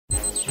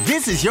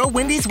This is your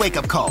Wendy's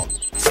wake-up call.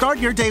 Start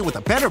your day with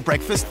a better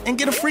breakfast and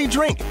get a free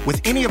drink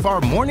with any of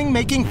our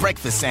morning-making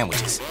breakfast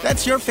sandwiches.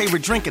 That's your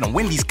favorite drink in a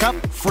Wendy's cup,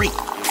 free.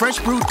 Fresh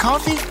brewed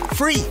coffee,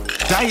 free.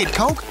 Diet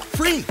Coke,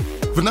 free.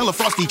 Vanilla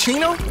Frosty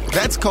Chino?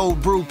 That's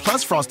cold brew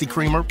plus Frosty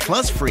Creamer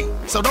plus free.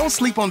 So don't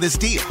sleep on this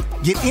deal.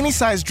 Get any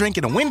size drink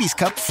in a Wendy's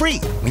cup free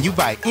when you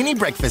buy any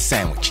breakfast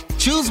sandwich.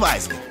 Choose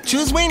wisely.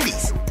 Choose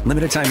Wendy's.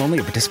 Limited time only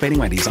at participating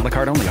Wendy's. On the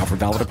card only. Offer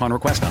valid upon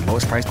request on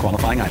lowest price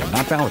qualifying item.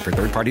 Not valid for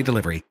third-party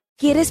delivery.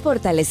 ¿Quieres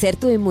fortalecer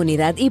tu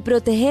inmunidad y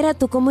proteger a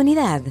tu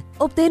comunidad?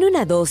 Obtén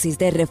una dosis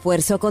de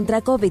refuerzo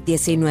contra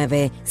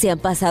COVID-19. Si han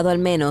pasado al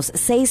menos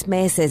 6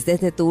 meses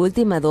desde tu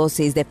última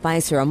dosis de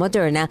Pfizer o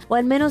Moderna o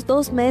al menos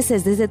 2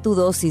 meses desde tu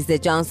dosis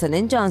de Johnson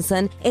 &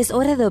 Johnson, es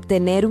hora de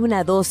obtener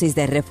una dosis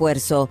de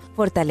refuerzo.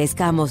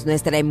 Fortalezcamos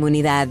nuestra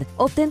inmunidad.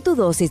 Obtén tu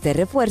dosis de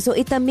refuerzo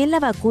y también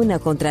la vacuna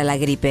contra la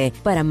gripe.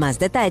 Para más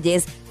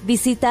detalles,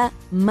 visita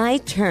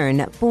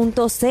myturn.ca.gov.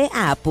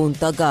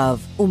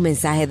 Un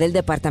mensaje del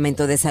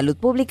Departamento de Salud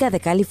Pública de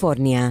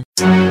California.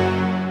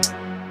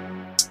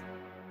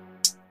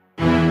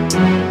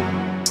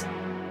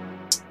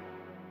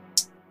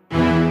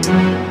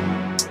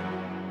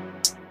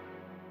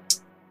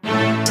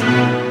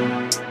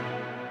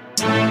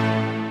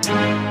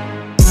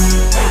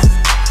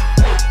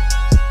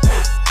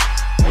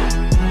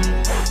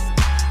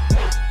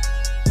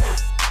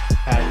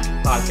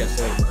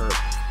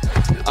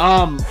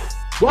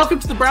 Welcome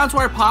to the Browns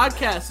Wire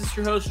Podcast. This is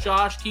your host,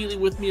 Josh Keatley.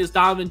 With me is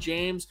Donovan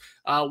James.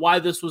 Why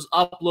this was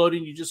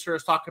uploading, you just heard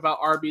us talk about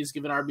Arby's,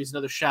 giving Arby's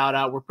another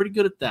shout-out. We're pretty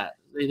good at that.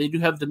 They do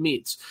have the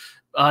meats.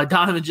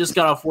 Donovan just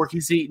got off work.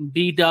 He's eating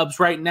B-dubs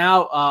right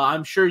now.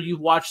 I'm sure you've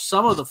watched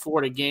some of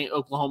the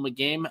Oklahoma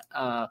game,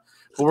 but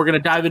we're going to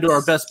dive into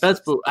our best bets.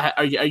 But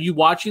are you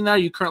watching that? Are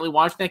you currently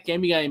watching that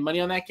game? You got any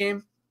money on that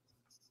game?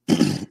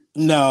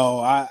 No,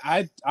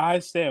 I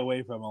stay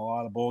away from a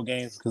lot of bowl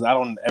games because I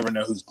don't ever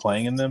know who's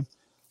playing in them.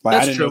 Like,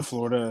 I didn't know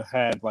Florida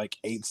had like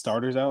 8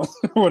 starters out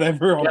or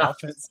whatever on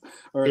offense.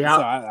 So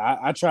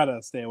I try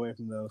to stay away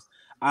from those.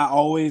 I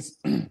always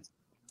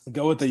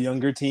go with the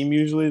younger team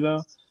usually,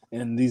 though.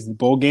 In these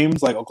bowl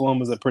games, like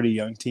Oklahoma's a pretty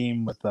young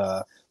team with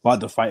a lot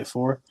to fight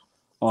for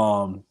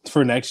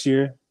next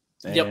year.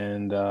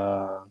 And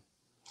I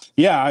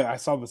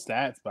saw the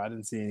stats, but I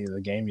didn't see any of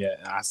the game yet.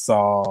 I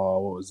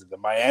saw, the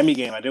Miami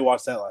game. I did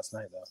watch that last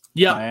night, though.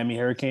 Yeah, Miami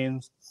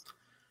Hurricanes.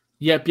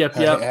 Yep.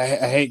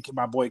 I hate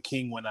my boy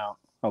King went out.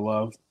 I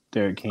love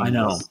Derek King. I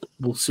know.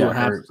 We'll see what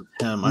happens with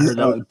him. I heard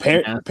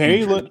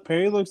that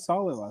Perry looked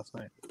solid last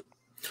night.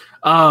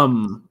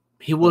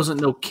 He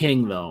wasn't no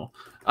King though.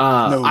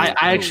 I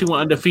actually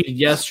went undefeated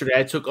yesterday.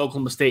 I took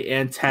Oklahoma State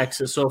and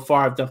Texas. So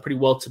far, I've done pretty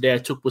well today. I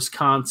took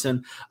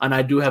Wisconsin, and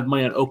I do have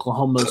money on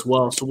Oklahoma as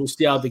well. So we'll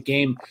see how the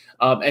game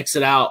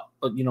exit out.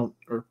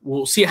 Or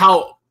we'll see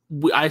how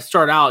I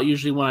start out.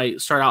 Usually when I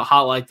start out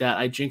hot like that,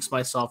 I jinx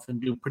myself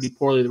and do pretty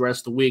poorly the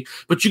rest of the week.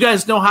 But you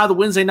guys know how the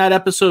Wednesday night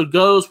episode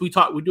goes. We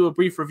do a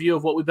brief review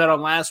of what we bet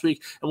on last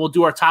week, and we'll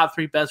do our top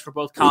 3 bets for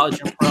both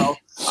college and pro.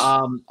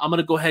 I'm going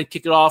to go ahead and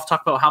kick it off,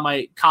 talk about how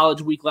my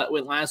college week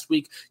went last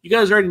week. You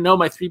guys already know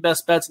my 3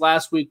 best bets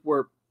last week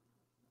were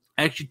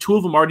actually 2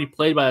 of them already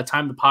played by the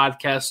time the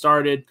podcast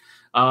started.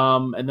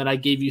 And then I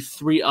gave you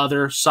 3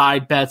 other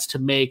side bets to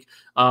make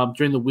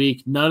during the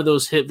week. None of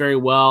those hit very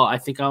well. I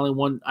think I only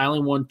won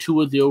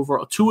 2 of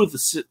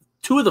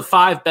the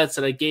 5 bets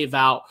that I gave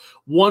out.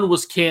 1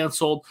 was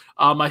canceled.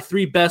 My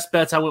 3 best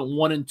bets, I went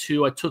 1 and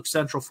 2. I took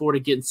Central Florida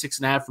getting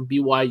 6.5 from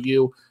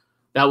BYU.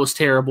 That was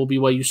terrible.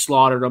 BYU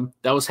slaughtered them.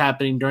 That was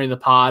happening during the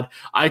pod.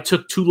 I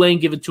took Tulane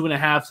giving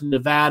 2.5 to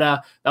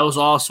Nevada. That was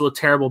also a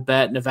terrible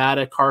bet.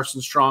 Nevada,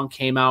 Carson Strong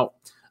came out.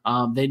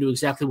 They knew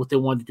exactly what they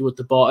wanted to do with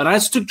the ball. And I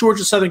just took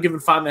Georgia Southern giving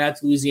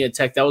 5.5 to Louisiana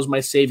Tech. That was my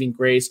saving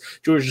grace.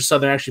 Georgia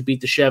Southern actually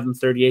beat the Chev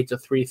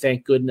 38-3.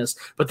 Thank goodness.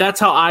 But that's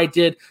how I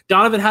did.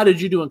 Donovan, how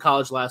did you do in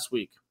college last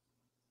week?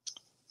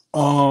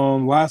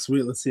 Last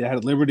week, let's see. I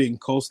had Liberty and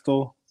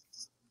Coastal.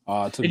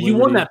 And you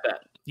won that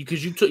bet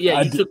because you took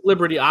took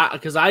Liberty.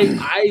 Because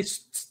I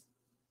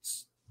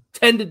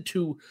tended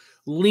to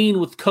lean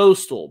with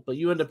Coastal, but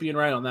you end up being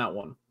right on that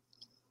one.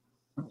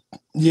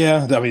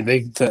 Yeah, I mean,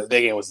 that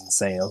game was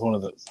insane. It was one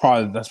of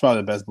that's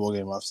probably the best bowl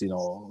game I've seen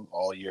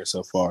all year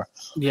so far.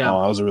 Yeah,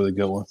 that was a really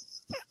good one.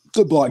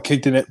 The block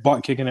kicking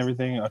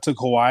everything. I took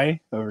Hawaii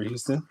over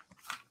Houston.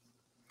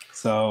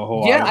 So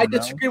Hawaii. Yeah, I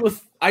disagree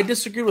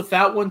with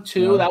that one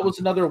too. Yeah. That was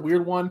another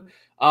weird one.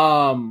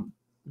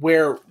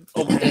 Where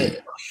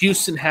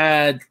Houston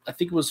had, I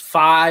think it was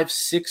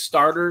 5-6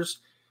 starters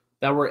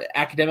that were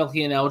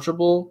academically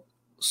ineligible.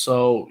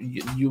 So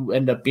you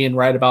end up being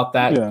right about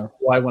that. Yeah.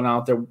 Hawaii went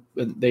out there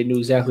and they knew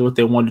exactly what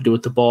they wanted to do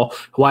with the ball.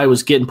 Hawaii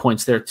was getting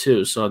points there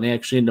too, so they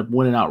actually ended up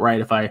winning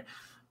outright. If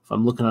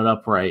I'm looking it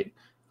up right.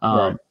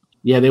 Right.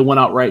 Yeah, they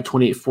went outright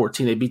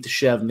 28-14. They beat the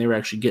Chev and they were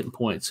actually getting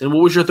points. And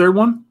what was your third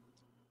one?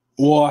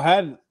 Well, I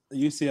had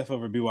UCF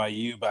over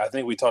BYU, but I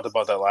think we talked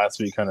about that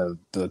last week, kind of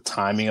the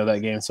timing of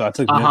that game. So I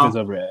took Memphis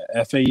over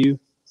FAU.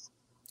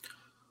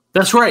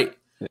 That's right.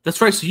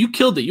 That's right. So you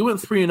killed it. You went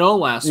 3-0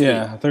 last week.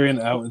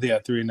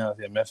 3-0.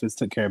 Yeah, Memphis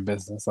took care of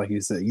business, like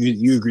you said.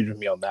 You agreed with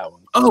me on that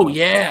one. Oh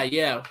yeah.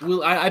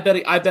 I bet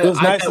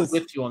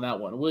with you on that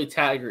one. Willie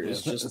Taggart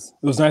is just.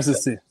 It was nice to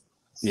see.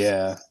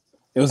 Yeah,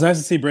 it was nice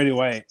to see Brady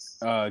White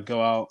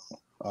go out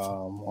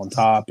on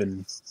top,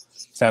 and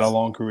he's had a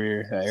long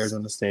career at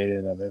Arizona State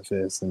and at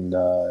Memphis, and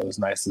it was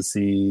nice to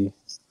see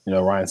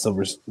Ryan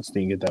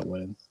Silverstein get that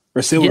win.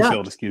 Or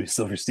Silverfield, excuse me,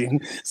 Silverstein.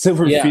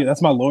 Silverfield,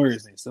 that's my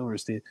lawyer's name,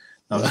 Silverstein.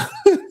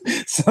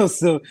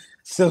 So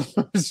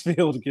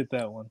Silverfield get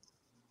that one.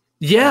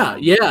 Yeah,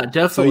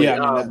 definitely.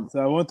 So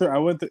I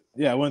went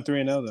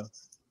 3-0 though.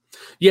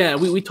 Yeah,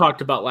 we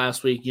talked about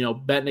last week.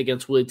 Betting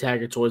against Willie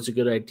Taggart's always a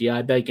good idea.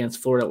 I bet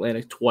against Florida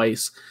Atlantic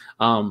twice.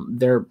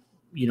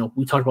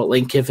 We talked about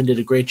Lane Kiffin did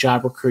a great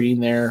job recruiting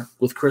there.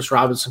 With Chris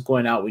Robinson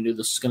going out, we knew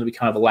this was going to be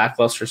kind of a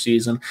lackluster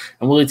season.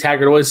 And Willie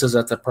Taggart always says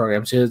that the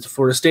program. So he did it to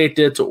Florida State,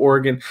 did it to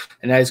Oregon,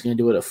 and now he's going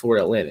to do it at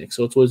Florida Atlantic.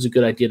 So it's always a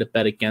good idea to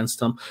bet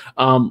against him.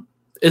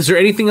 Is there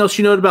anything else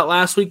you noted about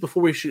last week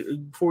before we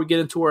get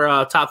into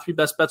our top 3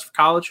 best bets for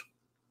college?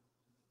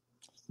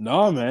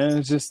 No, man.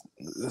 It's just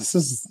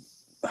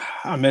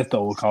I miss the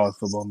old college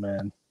football,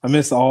 man. I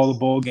miss all the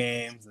bowl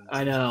games.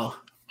 I know.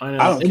 I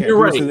don't care.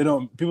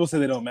 You're People say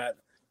they don't matter.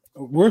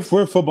 We're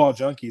football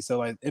junkies, so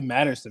like it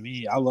matters to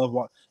me. I love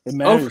what it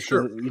matters. Oh, for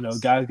sure.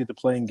 Guys get to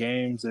play in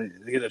games. They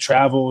get to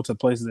travel to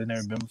places they've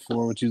never been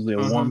before, which is usually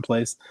a warm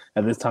place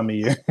at this time of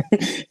year.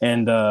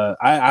 And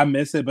I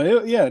miss it,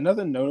 but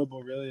nothing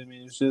notable really. I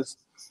mean, it's just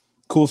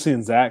cool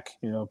seeing Zach,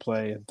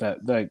 play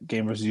that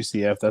game versus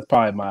UCF. That's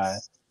probably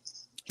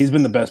he's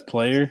been the best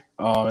player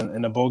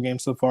in the bowl game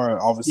so far.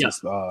 Obviously,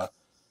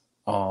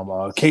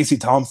 Casey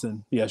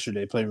Thompson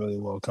yesterday played really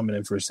well coming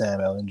in for Sam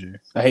Ehlinger.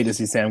 I hate to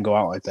see Sam go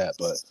out like that,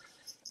 but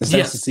it's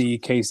nice to see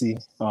Casey.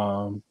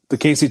 The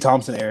Casey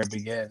Thompson era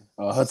begin.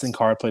 Hudson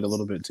Card played a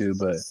little bit too,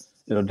 but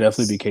it'll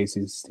definitely be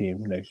Casey's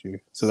team next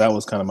year. So that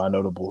was kind of my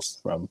notables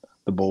from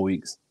the bowl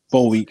week,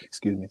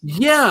 excuse me.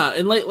 Yeah,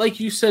 and like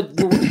you said,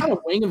 we're kind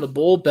of winging the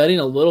bowl betting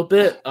a little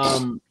bit.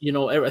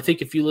 I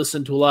think if you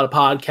listen to a lot of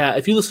podcasts,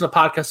 if you listen to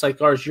podcasts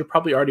like ours, you're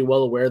probably already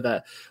well aware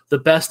that the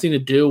best thing to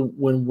do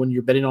when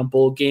you're betting on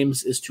bowl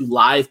games is to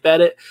live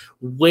bet it.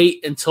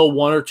 Wait until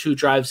 1 or 2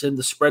 drives in.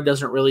 The spread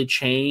doesn't really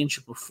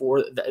change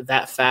before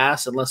that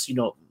fast, unless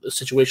a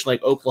situation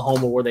like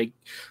Oklahoma where they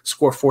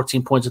score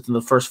 14 points within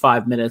the first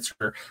 5 minutes,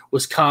 or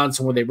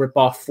Wisconsin where they rip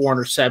off 4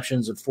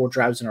 interceptions and 4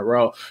 drives in a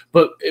row.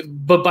 But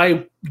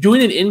by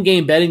doing an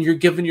in-game betting, you're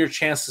giving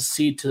yourself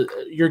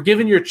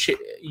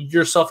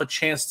a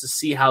chance to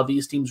see how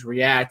these teams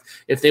react,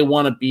 if they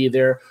want to be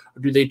there.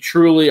 Or are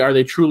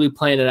they truly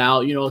playing it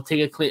out?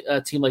 Take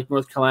a team like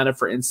North Carolina,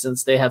 for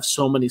instance. They have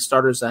so many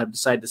starters that have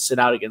decided to sit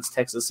out against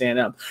Texas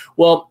A&M.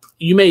 Well,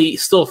 you may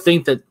still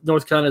think that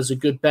North Carolina is a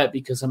good bet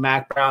because of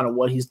Mac Brown and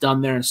what he's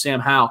done there and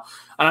Sam Howell.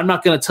 And I'm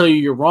not going to tell you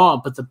you're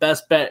wrong, but the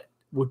best bet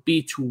would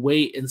be to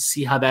wait and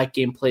see how that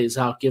game plays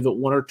out. Give it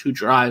 1 or 2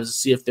 drives to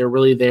see if they're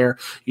really there.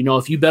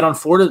 If you bet on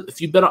Florida,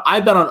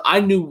 I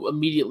knew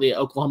immediately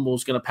Oklahoma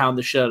was going to pound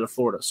the shit out of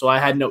Florida, so I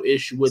had no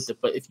issue with it.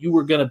 But if you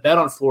were going to bet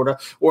on Florida,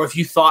 or if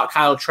you thought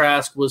Kyle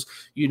Trask was,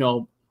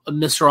 a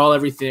Mr. All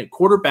Everything at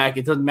quarterback,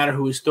 it doesn't matter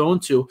who he's thrown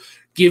to.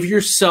 Give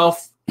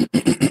yourself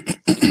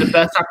the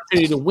best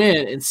opportunity to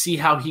win and see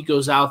how he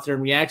goes out there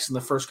and reacts in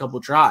the first couple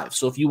of drives.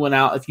 So if you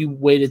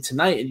waited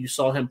tonight and you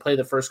saw him play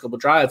the first couple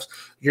of drives,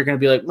 you're going to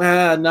be like,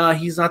 no,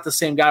 he's not the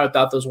same guy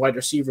without those wide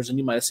receivers, and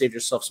you might have saved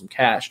yourself some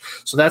cash.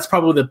 So that's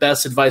probably the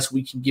best advice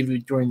we can give you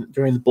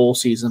during the bowl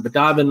season. But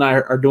Donovan and I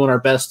are doing our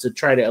best to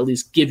try to at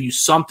least give you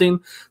something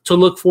to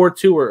look forward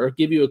to, or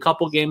give you a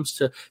couple games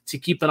to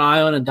keep an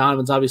eye on. And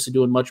Donovan's obviously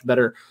doing much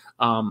better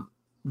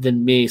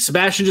than me.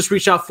 Sebastian just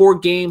reached out 4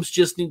 games,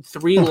 just need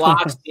 3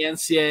 locks. The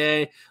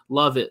NCAA,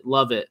 love it.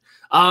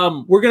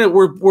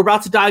 We're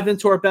about to dive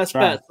into our best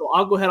bet. So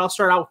I'll go ahead. I'll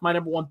start out with my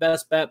number 1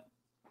 best bet.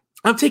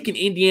 I'm taking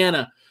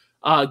Indiana,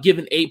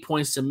 giving 8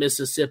 points to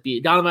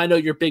Mississippi. Donovan, I know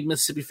you're a big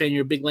Mississippi fan.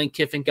 You're a big Lane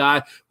Kiffin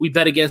guy. We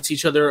bet against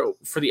each other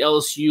for the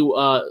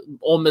LSU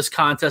Ole Miss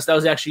contest. That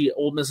was actually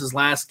Ole Miss's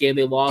last game.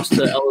 They lost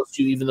to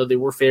LSU, even though they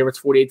were favorites,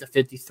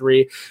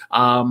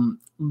 48-53.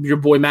 Your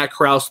boy Matt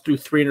Corrals threw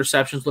 3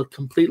 interceptions, looked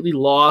completely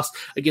lost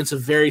against a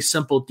very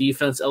simple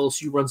defense.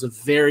 LSU runs a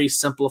very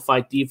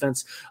simplified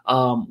defense,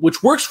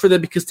 which works for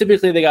them because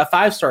typically they got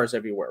 5 stars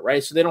everywhere,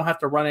 right? So they don't have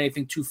to run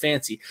anything too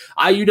fancy.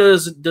 IU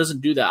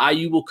doesn't do that.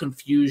 IU will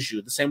confuse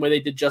you the same way they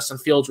did Justin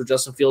Fields, where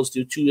Justin Fields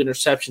threw 2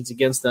 interceptions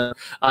against them.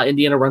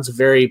 Indiana runs a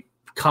very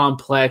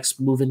complex,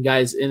 moving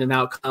guys in and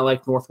out, kind of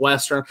like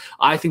Northwestern.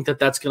 I think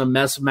that's going to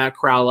mess Matt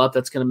Corral up.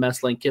 That's going to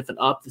mess Lane Kiffin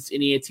up. This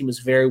Indiana team is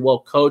very well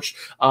coached.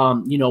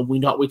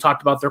 We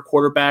talked about their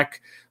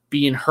quarterback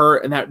being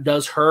hurt, and that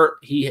does hurt.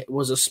 He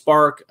was a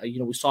spark.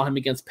 We saw him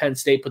against Penn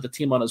State put the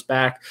team on his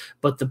back,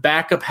 but the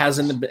backup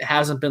hasn't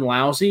been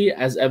lousy,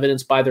 as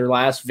evidenced by their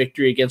last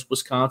victory against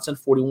Wisconsin,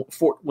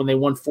 when they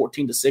won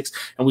 14-6,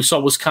 and we saw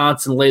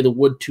Wisconsin lay the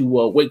wood to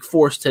Wake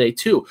Forest today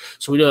too.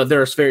 So we know that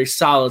they're a very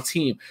solid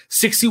team.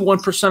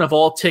 61% of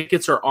all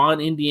tickets are on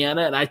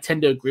Indiana, and I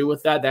tend to agree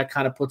with that. That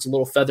kind of puts a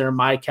little feather in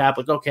my cap.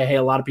 Like, okay, hey,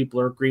 a lot of people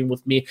are agreeing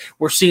with me.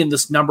 We're seeing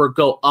this number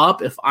go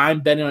up. If I'm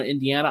betting on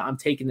Indiana, I'm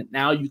taking it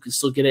now. You can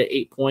still get it at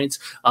 8 points.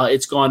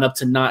 It's gone up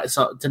to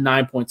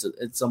 9 points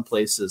at some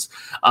places.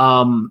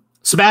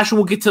 Sebastian,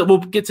 we'll get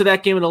to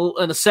that game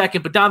in a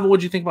second. But Donovan, what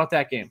did you think about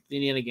that game, the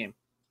Indiana game?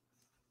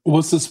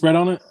 What's the spread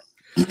on it?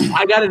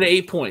 I got it at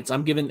 8 points.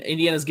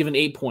 Indiana's given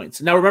 8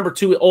 points. Now remember,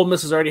 too, Ole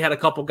Miss has already had a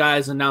couple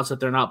guys announce that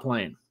they're not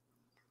playing.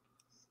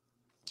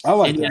 I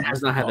like Indiana that.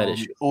 has not had that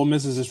issue. Ole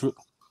Miss is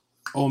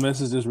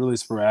just really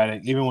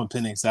sporadic. Even when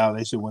Penix out,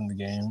 they should win the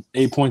game.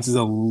 8 points is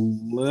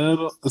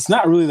it's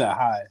not really that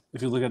high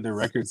if you look at their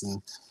records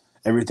and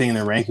everything in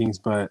their rankings,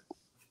 but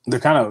they're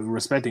kind of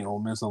respecting Ole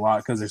Miss a lot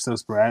because they're so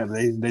sporadic.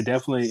 They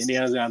definitely,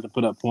 Indiana's going to have to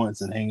put up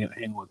points and hang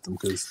with them,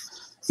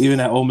 because even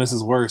at Ole Miss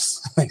is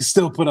worse, they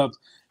still put up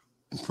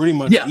pretty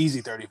much easy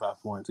 35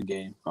 points a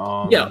game.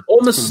 Ole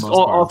Miss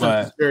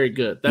offense is very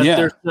good.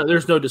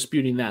 There's no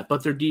disputing that.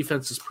 But their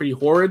defense is pretty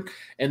horrid,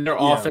 and their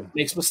offense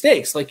makes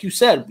mistakes. Like you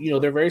said,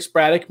 they're very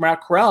sporadic.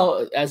 Matt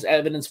Corral, as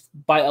evidenced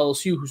by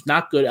LSU, who's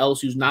not good.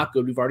 LSU's not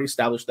good. We've already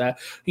established that.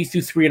 He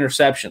threw 3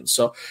 interceptions.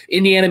 So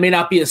Indiana may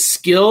not be as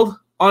skilled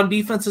on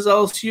defense as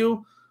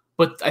LSU,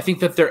 but I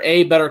think that they're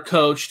A, better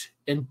coached,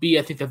 and B,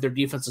 I think that their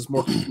defense is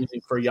more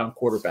confusing for a young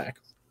quarterback.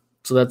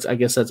 So I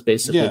guess that's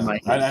basically my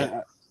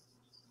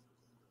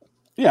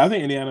I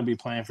think Indiana will be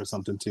playing for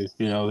something too.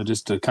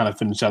 Just to kind of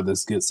finish out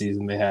this good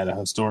season. They had a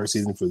historic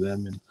season for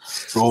them, and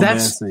for Ole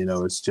Miss,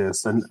 it's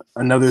just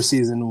another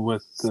season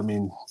with.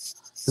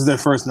 This is their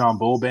first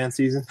non-bowl ban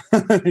season.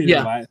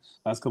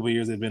 Last couple of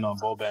years they've been on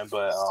bowl ban,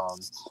 but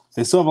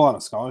they still have a lot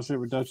of scholarship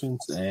reductions,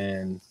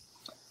 and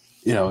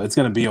it's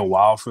going to be a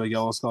while for the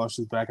yellow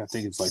scholarships back. I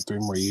think it's like 3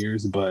 more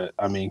years, but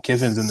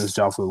Kiffin's in this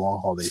job for the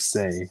long haul. They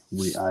say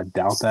I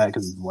doubt that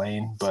because it's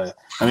Lane, but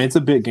it's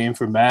a big game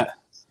for Matt.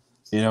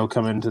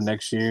 Coming into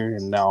next year,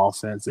 and now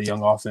offense, a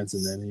young offense,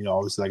 and then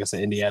obviously, like I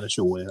said, Indiana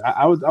should win.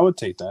 I would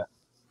take that.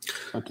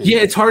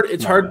 It's hard.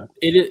 It's hard.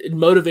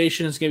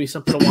 Motivation is going to be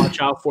something to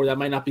watch out for. That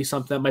might not be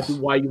something. That might be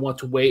why you want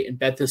to wait and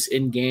bet this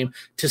in game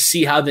to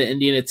see how the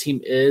Indiana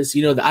team is.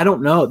 I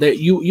don't know. That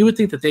you would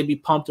think that they'd be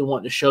pumped and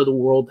wanting to show the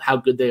world how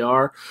good they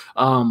are.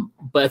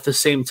 But at the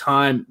same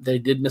time, they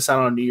did miss out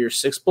on a New Year's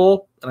Six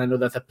Bowl. And I know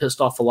that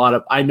pissed off a lot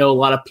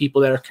of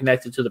people that are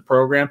connected to the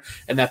program,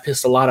 and that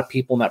pissed a lot of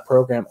people in that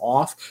program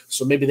off.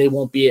 So maybe they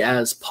won't be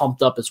as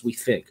pumped up as we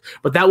think.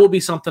 But that will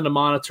be something to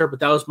monitor. But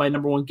that was my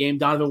number one game.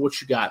 Donovan,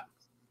 what you got?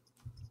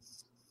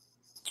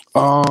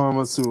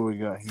 Let's see what we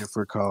got here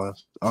for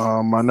college.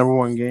 My number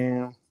one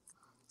game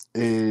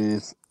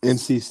is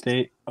NC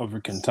State over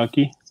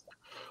Kentucky.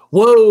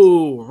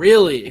 Whoa,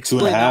 really?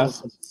 Explain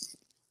 2.5.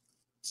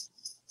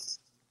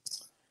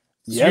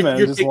 Yeah, man.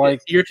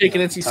 You're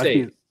taking NC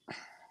State.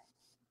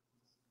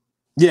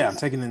 Yeah, I'm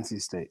taking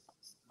NC State.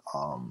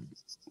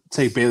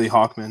 Take Bailey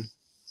Hawkman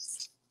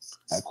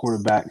at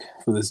quarterback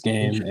for this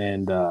game,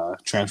 and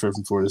transfer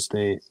from Florida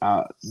State.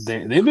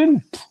 They've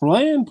been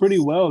playing pretty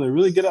well. They're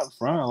really good up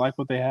front. I like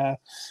what they have.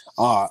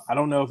 I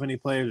don't know if any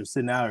players are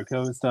sitting out or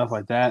COVID stuff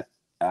like that.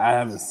 I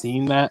haven't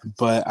seen that,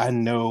 but I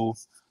know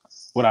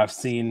what I've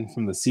seen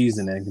from the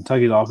season. And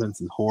Kentucky's offense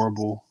is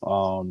horrible.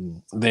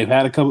 They've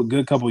had a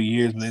couple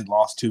years, but they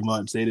lost too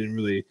much. They didn't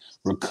really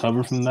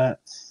recover from that,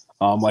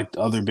 like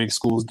the other big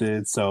schools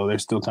did. So they're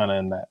still kind of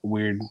in that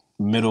weird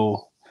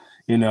middle.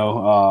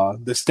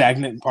 The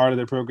stagnant part of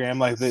their program,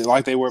 like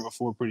they were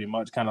before, pretty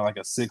much, kind of like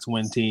a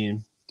 6-win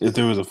team. If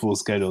there was a full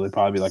schedule, they'd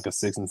probably be like a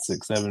 6-6,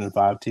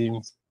 7-5 team.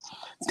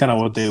 It's kind of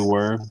what they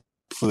were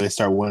before they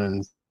start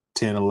winning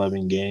 10,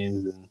 11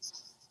 games. And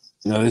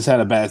they just had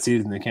a bad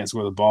season. They can't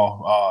score the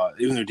ball.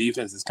 Even their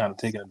defense is kind of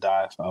taking a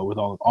dive with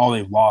all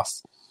they've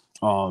lost.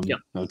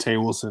 Terry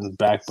Wilson is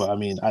back, but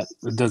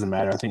it doesn't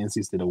matter. I think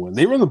NC State will win.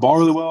 They run the ball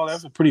really well. They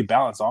have a pretty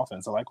balanced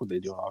offense. I like what they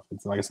do on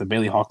offense. And like I said,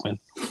 Bailey Hawkman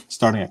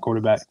starting at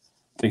quarterback.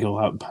 I think he'll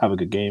have a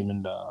good game,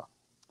 and I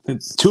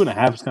think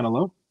 2.5 is kind of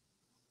low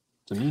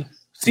to me.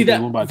 See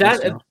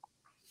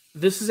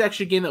this is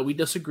actually a game that we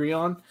disagree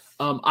on.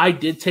 I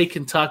did take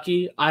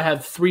Kentucky. I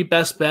have 3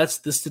 best bets.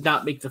 This did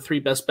not make the 3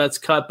 best bets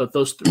cut, but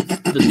the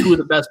 2 of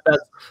the best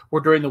bets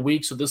were during the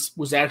week. So this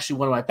was actually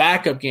one of my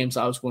backup games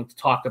I was going to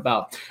talk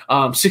about.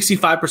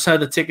 65% of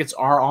the tickets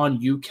are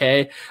on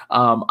UK.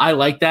 I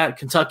like that.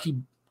 Kentucky.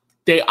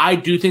 I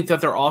do think that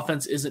their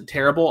offense isn't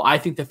terrible. I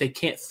think that they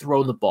can't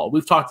throw the ball.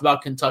 We've talked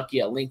about Kentucky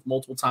at length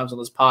multiple times on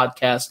this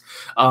podcast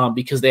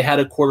because they had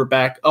a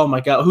quarterback. Oh, my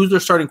God. Who's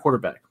their starting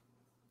quarterback?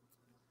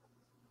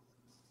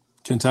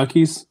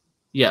 Kentucky's?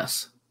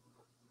 Yes.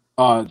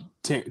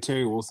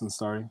 Terry Wilson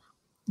starting.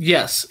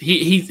 Yes,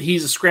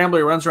 he's a scrambler.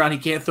 He runs around. He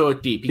can't throw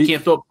it deep. He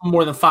can't throw it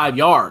more than 5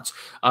 yards.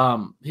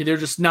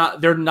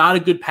 They're not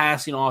a good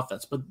passing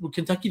offense. But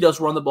Kentucky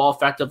does run the ball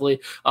effectively.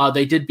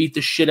 They did beat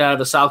the shit out of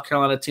the South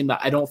Carolina team that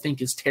I don't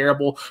think is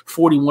terrible,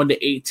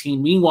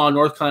 41-18. Meanwhile,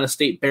 North Carolina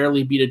State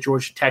barely beat a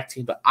Georgia Tech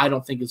team, but I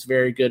don't think it's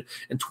very good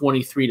in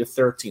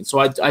 23-13. So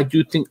I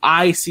do think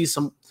I see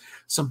some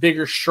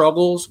bigger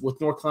struggles with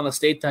North Carolina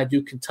State than I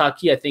do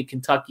Kentucky. I think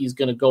Kentucky is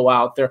going to go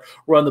out there,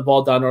 run the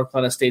ball down North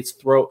Carolina State's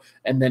throat,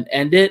 and then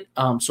end it.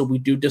 So we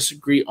do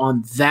disagree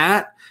on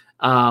that.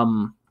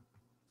 But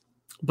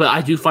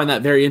I do find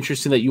that very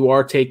interesting that you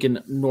are taking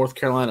North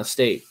Carolina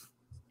State,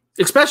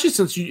 especially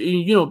since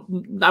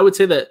I would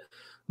say that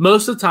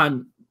most of the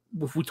time,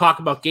 if we talk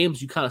about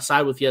games, you kind of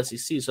side with the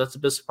SEC. So that's a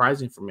bit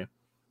surprising for me.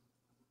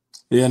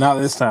 Yeah, not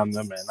this time,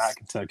 though, man. Not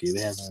Kentucky. They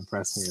haven't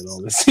impressed me at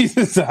all this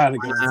season. So I had to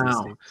go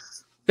wow.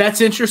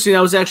 That's interesting.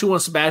 That was actually one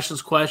of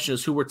Sebastian's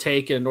questions, who we're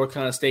taking in North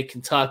Carolina State,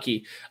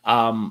 Kentucky,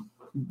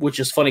 which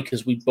is funny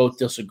because we both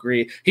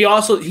disagree.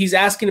 He's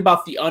asking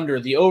about the under.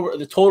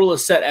 The total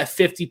is set at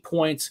 50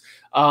 points.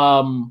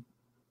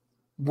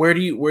 Where do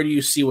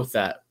you see with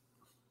that?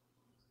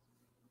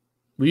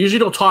 We usually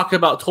don't talk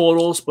about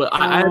totals, but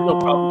I have no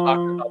problem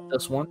talking about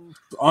this one.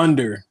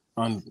 Under.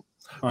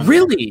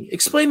 Really?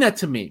 Explain that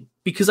to me.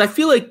 Because I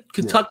feel like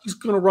Kentucky's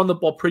going to run the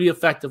ball pretty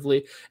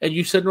effectively, and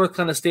you said North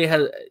Carolina State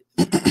had.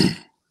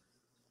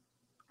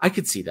 I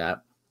could see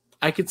that.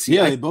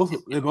 Yeah, they both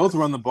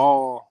run the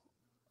ball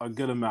a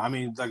good amount. I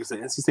mean, like I said,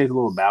 NC State's a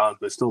little balanced,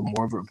 but still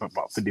more of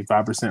about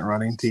 55%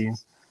 running team.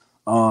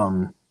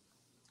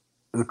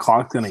 The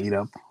clock's going to eat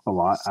up a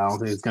lot. I don't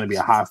think it's going to be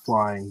a high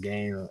flying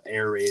game of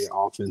air raid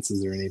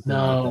offenses or anything.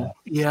 No, like that.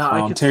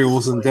 Yeah. Terry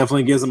Wilson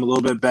definitely gives them a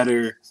little bit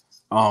better.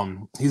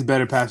 He's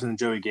better passer than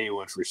Joey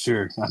Gatewood for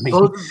sure. I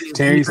mean,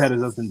 Terry's had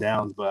his ups and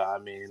downs, but I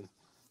mean,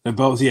 they're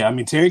both. Yeah, I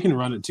mean, Terry can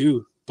run it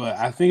too, but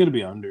I think it'll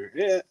be under.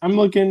 Yeah, I'm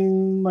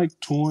looking like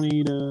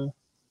 20-13,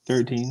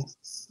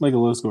 like a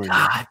low scoring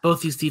game.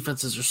 Both these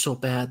defenses are so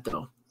bad,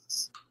 though.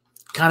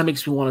 Kind of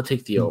makes me want to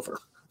take the over.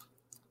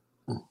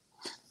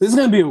 This is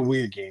gonna be a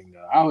weird game,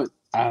 though.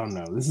 I don't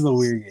know. This is a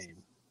weird game.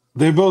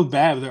 They're both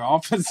bad, but their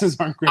offenses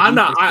aren't great. I'm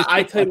not.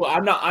 I tell you what,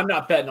 I'm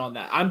not betting on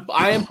that.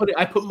 I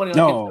put money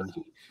on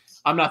Kentucky.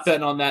 I'm not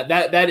betting on that.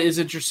 That is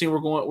interesting. We're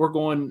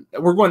going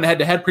head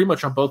to head pretty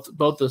much on both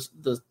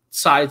the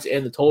sides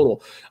and the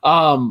total.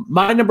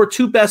 My number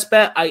 2 best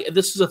bet.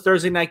 This is a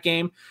Thursday night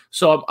game,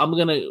 so I'm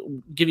gonna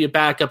give you a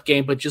backup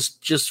game, but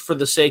just for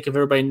the sake of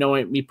everybody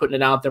knowing me putting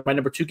it out there, my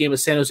number 2 game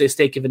is San Jose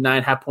State giving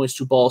 9.5 points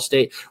to Ball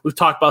State. We've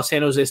talked about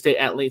San Jose State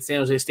at late. San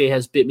Jose State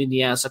has bit me in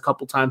the ass a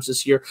couple times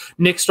this year.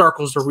 Nick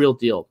Starkel's the real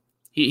deal.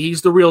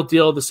 He's the real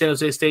deal. The San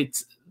Jose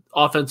State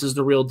offense is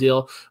the real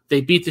deal.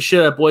 They beat the shit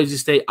out of Boise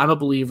State. I'm a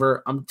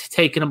believer. I'm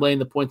taking them laying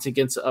the points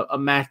against a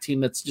MAC team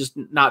that's just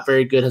not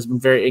very good, has been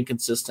very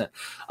inconsistent.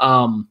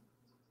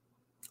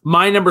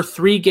 My number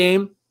 3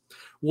 game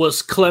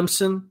was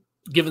Clemson,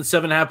 given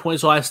 7.5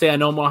 points to Ohio State. I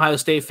know I'm an Ohio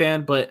State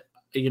fan, but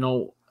the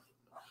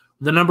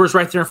number's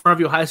right there in front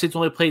of you. Ohio State's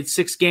only played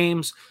 6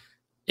 games.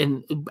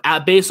 And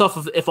based off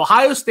of if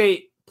Ohio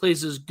State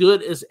plays as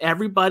good as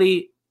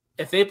everybody,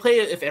 if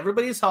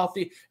everybody is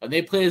healthy and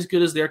they play as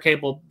good as they're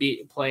capable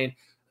of playing,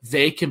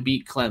 they can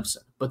beat Clemson.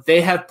 But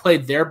they have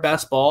played their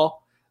best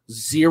ball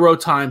 0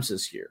 times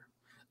this year.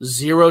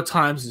 0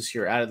 times this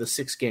year out of the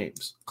 6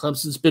 games.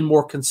 Clemson's been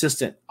more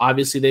consistent.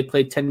 Obviously, they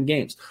played 10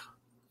 games.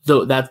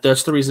 Though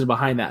that's the reason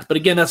behind that. But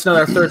again, that's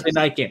another Thursday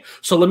night game.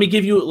 So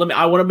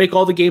I want to make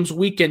all the games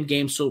weekend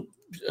games. So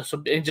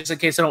just in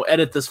case I don't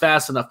edit this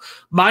fast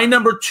enough, my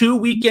number 2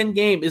 weekend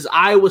game is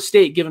Iowa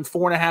State giving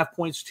 4.5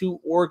 points to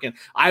Oregon.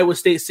 Iowa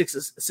State sits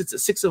at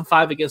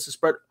 6-5 against the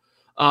spread.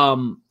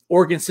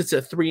 Oregon sits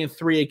at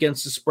 3-3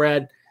 against the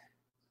spread.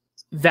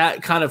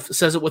 That kind of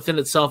says it within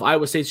itself.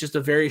 Iowa State's just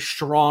a very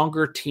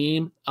stronger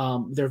team.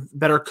 They're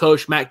better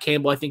coach, Matt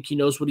Campbell. I think he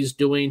knows what he's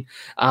doing.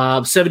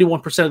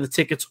 71% of the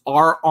tickets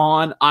are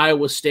on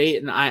Iowa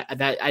State, and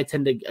I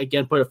tend to,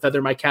 again, put a feather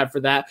in my cap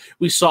for that.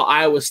 We saw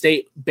Iowa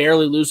State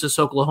barely lose this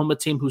Oklahoma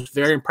team, who's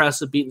very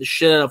impressive, beating the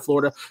shit out of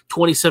Florida,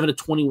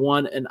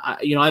 27-21. And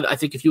I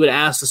think if you had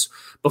asked us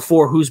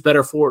before who's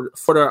better for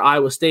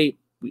Iowa State,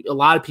 a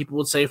lot of people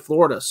would say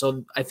Florida.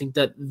 So I think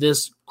that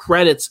this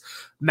credits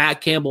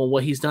Matt Campbell and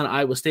what he's done at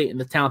Iowa State and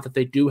the talent that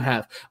they do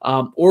have.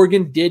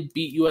 Oregon did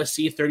beat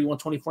USC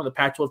 31-24 in the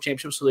Pac-12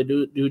 championship, so they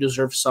do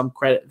deserve some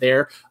credit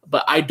there.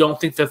 But I don't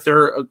think that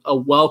they're a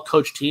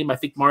well-coached team. I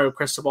think Mario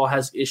Cristobal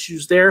has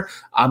issues there.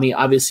 I mean,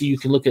 obviously you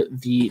can look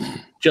at the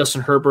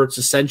Justin Herbert's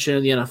ascension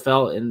in the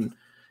NFL and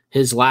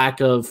his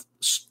lack of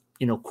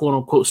quote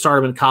unquote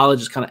stardom in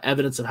college is kind of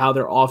evidence of how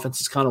their offense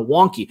is kind of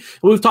wonky.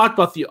 And we've talked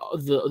about the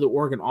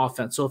Oregon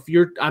offense. So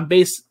I'm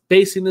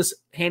basing this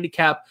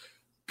handicap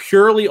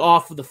purely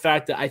off of the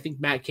fact that I think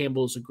Matt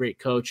Campbell is a great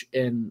coach,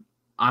 and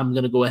I'm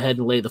going to go ahead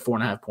and lay the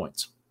 4.5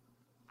 points.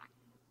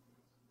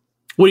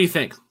 What do you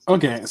think?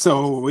 Okay,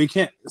 so we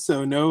can't.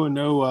 So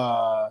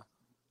no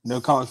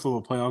college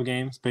football playoff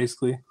games,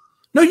 basically.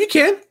 No, you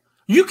can.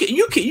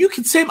 You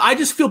can say I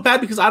just feel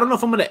bad because I don't know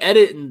if I'm going to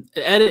edit and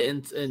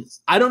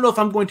I don't know if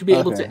I'm going to be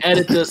able to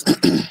edit this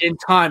in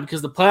time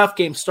because the playoff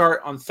games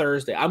start on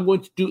Thursday. I'm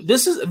going to do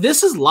this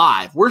is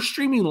live. We're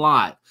streaming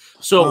live.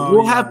 So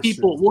we'll have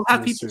people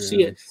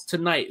see it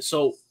tonight.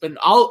 So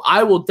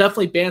I will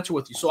definitely banter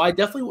with you. So I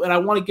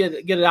want to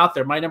get it out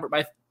there.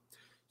 My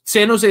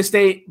San Jose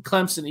State,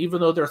 Clemson, even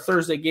though they're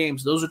Thursday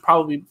games, those would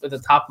probably be at the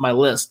top of my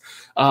list.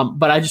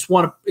 But I just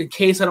want to, in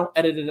case I don't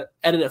edit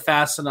it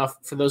fast enough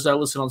for those that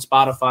listen on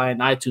Spotify and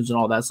iTunes and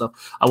all that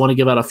stuff, I want to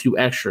give out a few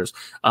extras.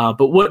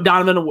 But what,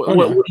 Donovan?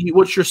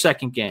 What's your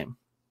second game?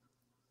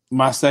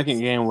 My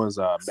second game was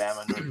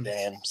Bama Notre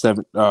Dame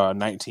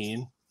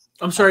 19.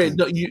 I'm sorry,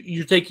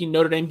 you're taking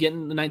Notre Dame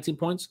getting the 19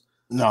 points?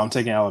 No, I'm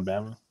taking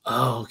Alabama.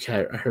 Oh,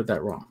 okay. I heard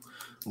that wrong.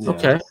 Yeah.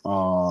 Okay.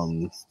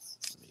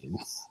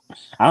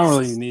 I don't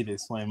really need to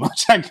explain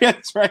much, I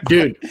guess, right?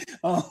 Dude,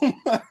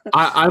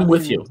 I'm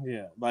with you.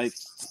 Yeah, like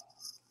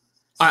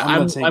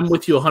I'm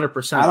with you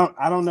 100%.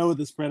 I don't know what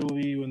the spread will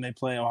be when they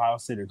play Ohio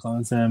State or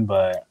Clemson,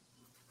 but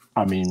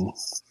I mean,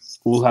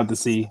 we'll have to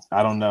see.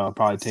 I don't know. I'll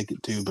probably take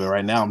it too, but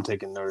right now I'm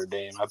taking Notre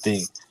Dame. I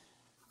think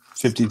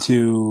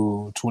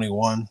 52,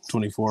 21,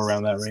 24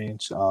 around that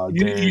range.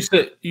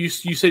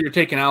 You said you're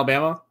taking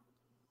Alabama?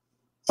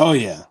 Oh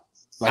yeah,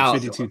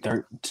 like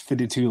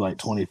 52, like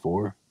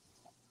 24.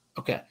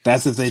 Okay,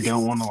 that's if they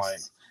don't want to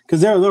because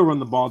they'll run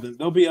the ball.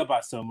 They'll be up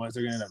by so much.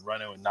 They're gonna end up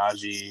running with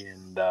Najee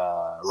and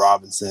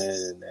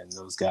Robinson and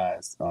those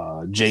guys.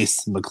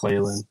 Jace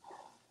McClellan.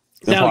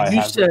 Now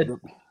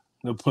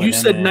you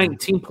said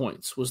 19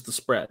 points was the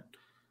spread.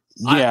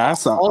 Yeah, I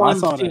saw. All I'm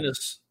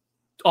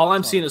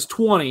seeing is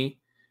 20.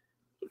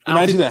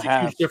 19 and a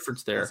half. Huge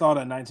difference there. I saw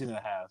that 19 and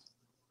a half.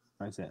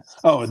 Right there.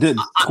 Oh, it did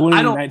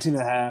 20, 19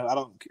 and a half.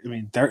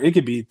 It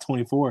could be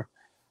 24.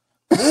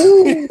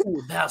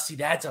 Ooh, now see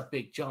that's a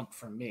big jump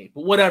for me.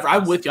 But whatever,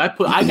 I'm with you. I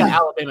got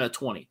Alabama at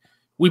 20.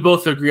 We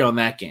both agree on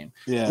that game.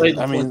 Yeah,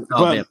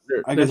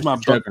 I guess my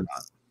bump.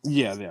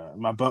 Yeah, they are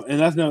my bump, and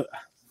that's no.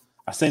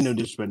 I say no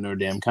disrespect, Notre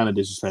Dame. Kind of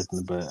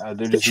disrespecting, but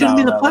they're just shouldn't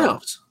be in the playoffs.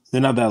 Level.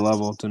 They're not that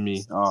level to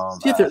me.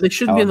 They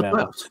shouldn't be in the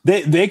playoffs.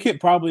 They could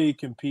probably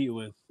compete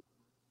with.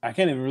 I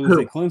can't even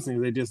really say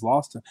Clemson. They just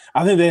lost to.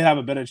 I think they have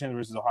a better chance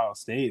versus Ohio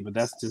State, but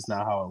that's just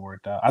not how it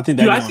worked out. I think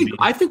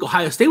I think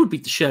Ohio State would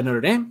beat the shit out of Notre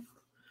Dame.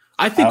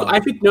 I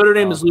think Notre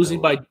Dame is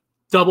losing by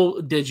double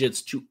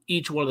digits to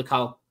each one of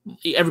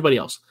the everybody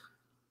else.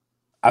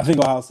 I think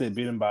Ohio State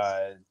beat them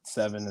by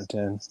 7 or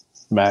 10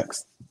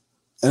 max,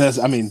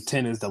 and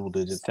 10 is double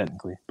digits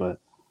technically, but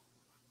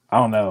I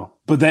don't know.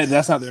 But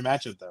that's not their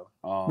matchup though.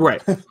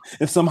 Right.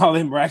 If somehow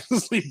they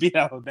miraculously beat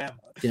Alabama,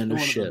 no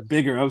shit.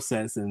 Bigger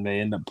upsets, and they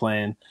end up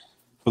playing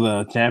for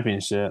the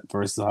championship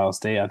versus Ohio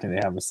State, I think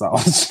they have a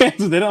solid chance.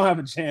 They don't have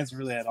a chance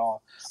really at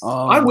all.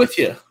 I'm with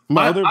you.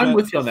 I'm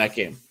with you on that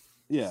game.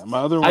 Yeah, my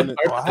other one.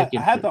 I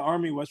had the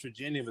Army West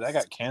Virginia, but that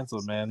got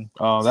canceled, man.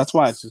 That's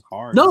why it's just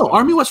hard. No,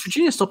 Army West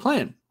Virginia is still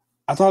playing.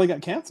 I thought it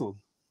got canceled.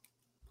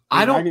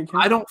 I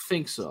don't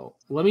think so.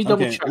 Let me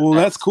double check. Well,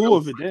 that's cool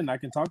if it didn't. I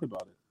can talk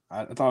about it.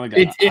 I thought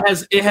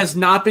it has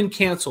not been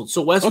canceled.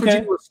 So West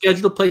Virginia was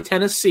scheduled to play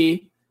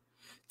Tennessee.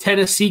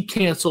 Tennessee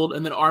canceled,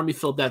 and then Army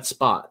filled that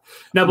spot.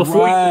 Now,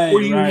 before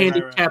you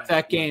handicap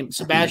that game,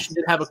 Sebastian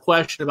did have a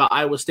question about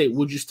Iowa State.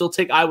 Would you still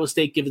take Iowa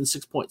State given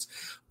 6 points?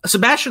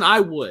 Sebastian, I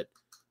would.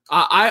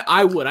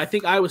 I would. I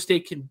think Iowa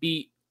State can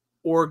beat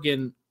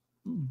Oregon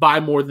by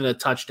more than a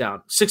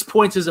touchdown. 6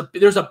 points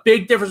there's a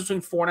big difference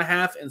between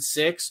 4.5 and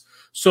 6,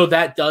 so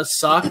that does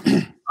suck.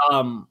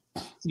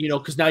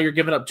 Because now you're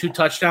giving up 2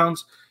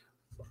 touchdowns.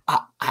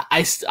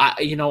 I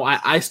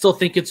still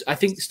think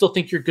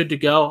you're good to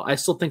go. I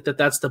still think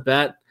that's the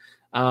bet.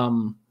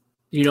 And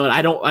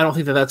I don't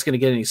think that's going to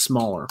get any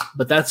smaller,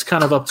 but that's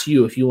kind of up to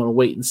you if you want to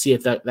wait and see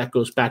if that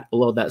goes back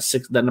below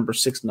that number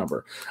 6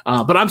 number.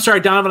 But I'm sorry,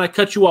 Donovan, I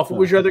cut you off. What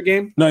was your other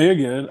game? No, you're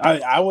good.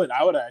 I would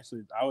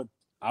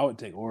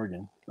take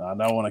Oregon. I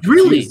don't want to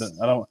confuse them.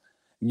 I don't.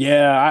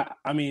 Yeah,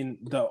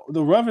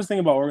 the roughest thing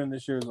about Oregon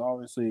this year is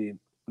obviously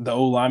the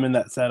O lineman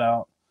that set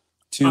out.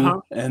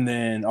 And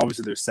then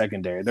obviously their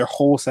secondary. Their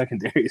whole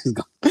secondary is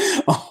gone.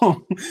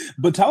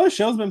 But Tyler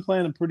Shell's been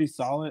playing pretty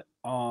solid.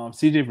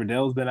 CJ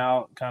Verdell's been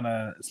out, kind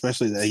of,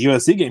 especially the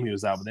USC game he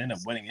was out, but they ended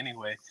up winning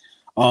anyway.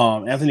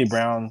 Anthony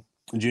Brown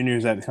Jr.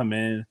 has had to come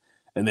in,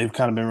 and they've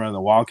kind of been running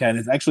the Wildcat.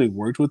 It's actually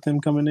worked with him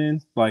coming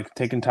in, like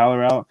taking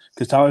Tyler out,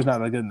 because Tyler's not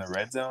that good in the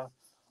red zone.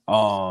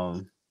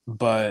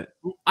 But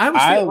Iowa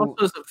State also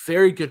has a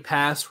very good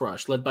pass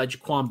rush led by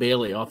Jaquan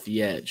Bailey off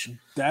the edge.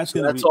 That's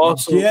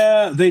also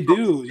they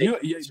do.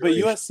 But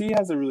USC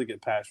has a really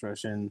good pass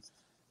rush, and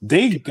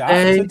they got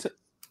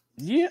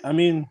they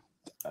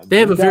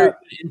have a very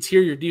good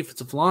interior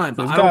defensive line,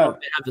 but I don't know if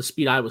they have the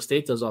speed Iowa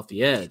State does off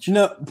the edge.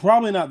 No,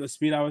 probably not the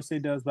speed Iowa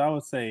State does, but I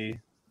would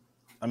say,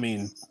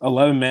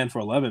 11 man for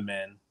 11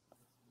 man.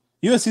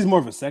 USC is more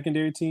of a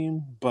secondary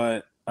team,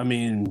 but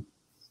Oregon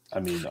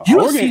can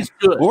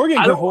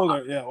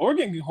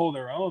hold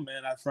their own,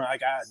 man.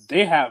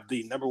 They have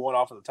the number 1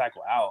 offensive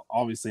tackle out,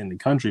 obviously in the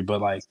country,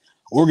 but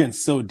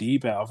Oregon's so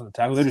deep at offensive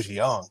tackle, they're just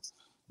young.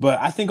 But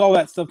I think all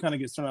that stuff kind of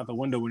gets thrown out the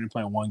window when you're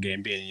playing one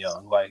game being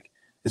young. Like,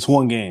 it's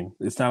one game.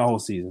 It's not a whole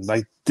season.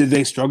 Like, did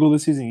they struggle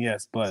this season?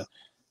 Yes. But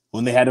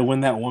when they had to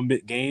win that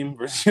one-bit game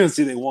versus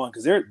USC, they won.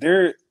 Because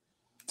they're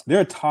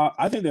a top –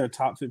 I think they're a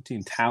top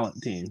 15 talent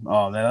team.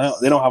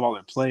 They don't have all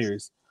their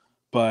players.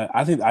 But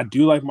I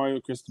do like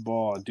Mario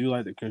Cristobal. I do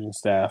like the coaching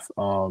staff.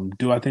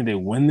 Do I think they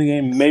win the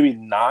game? Maybe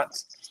not.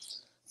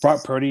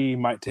 Brock Purdy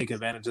might take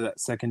advantage of that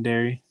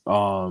secondary.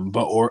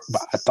 But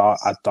I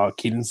thought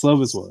Keaton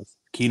Slovis was.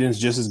 Keaton's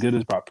just as good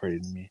as Brock Purdy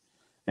to me,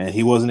 and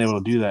he wasn't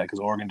able to do that because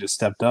Oregon just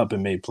stepped up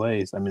and made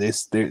plays. I mean,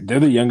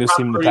 they're the youngest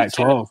team in the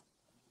Pac-12.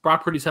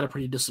 Brock Purdy's had a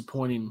pretty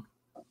disappointing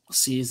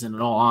season.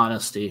 In all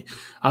honesty,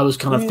 I was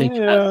kind of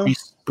thinking that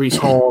Breece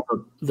Hall,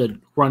 the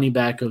running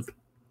back of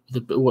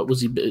what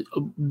was he,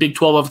 Big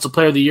 12 Offensive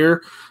Player of the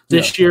Year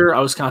this year. I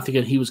was kind of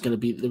thinking there was going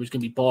to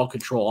be ball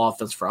control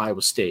offense for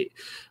Iowa State.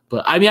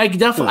 But I mean, I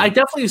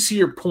definitely see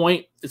your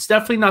point. It's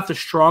definitely not the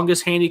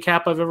strongest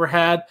handicap I've ever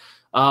had.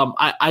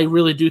 I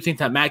really do think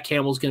that Matt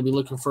Campbell's going to be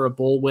looking for a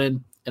bowl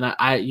win, and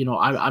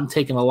I'm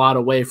taking a lot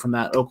away from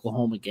that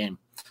Oklahoma game.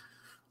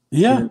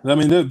 Yeah, I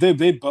mean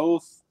they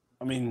both.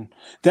 I mean,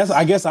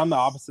 I guess I'm the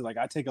opposite. Like,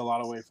 I take a lot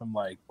away from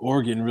like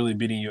Oregon really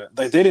beating you.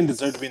 Like, they didn't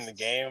deserve to be in the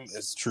game.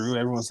 It's true.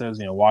 Everyone says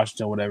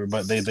Washington, whatever,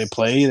 but they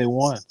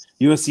won.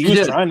 USC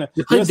was trying to.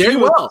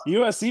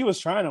 USC was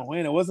trying to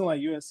win. It wasn't like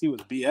USC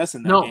was BS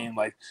in that game.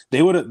 Like,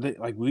 they would have.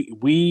 Like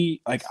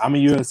we like I'm a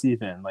USC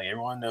fan. Like,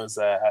 everyone knows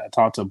that. I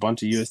talked to a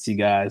bunch of USC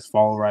guys,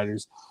 follow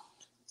writers.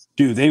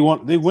 Dude, they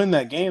win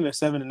that game. They're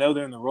 7-0.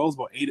 They're in the Rose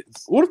Bowl.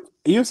 What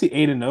if USC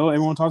 8-0?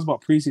 Everyone talks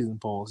about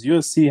preseason polls.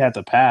 USC had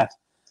the path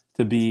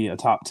to be a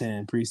top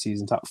 10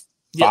 preseason, top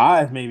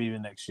 5 maybe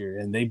even next year,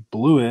 and they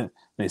blew it.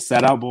 They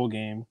sat out bowl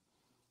game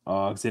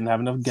because they didn't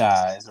have enough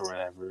guys or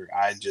whatever.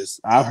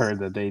 I've heard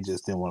that they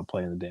just didn't want to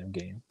play in the damn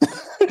game.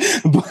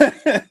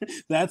 But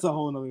that's a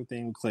whole other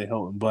thing with Clay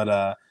Helton.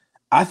 But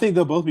I think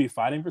they'll both be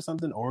fighting for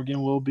something.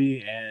 Oregon will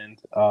be, and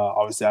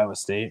obviously Iowa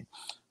State.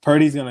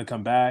 Purdy's going to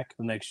come back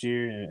next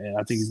year, and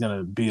I think he's going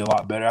to be a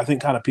lot better. I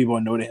think kind of people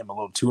anointed him a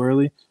little too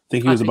early. I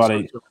think he was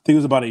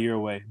about a year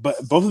away.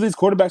 But both of these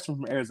quarterbacks are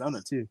from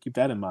Arizona too. Keep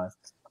that in mind.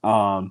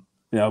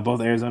 Both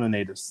Arizona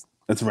natives.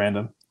 That's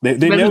random. They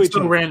know each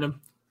other.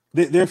 Random.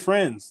 They're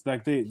friends.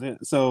 Like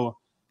so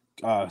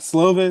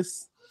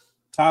Slovis,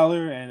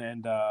 Tyler,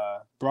 and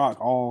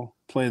Brock all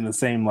play in the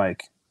same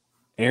like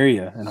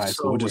area in high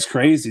school, which is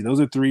crazy. Those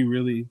are 3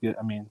 really good.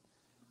 I mean,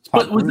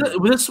 but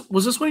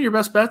was this one of your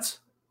best bets?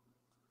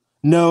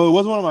 No, it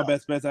wasn't one of my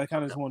best bets. I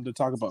kind of just wanted to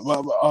talk about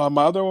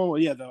my other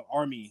one. The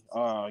Army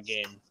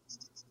game.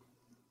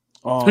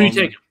 Who you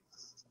taking?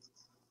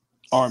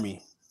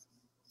 Army.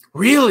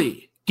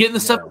 Really? Getting the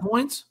 7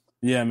 points?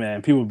 Yeah,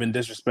 man. People have been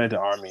disrespecting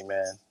Army,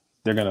 man.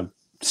 They're gonna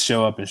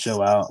show up and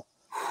show out.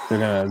 They're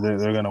gonna win.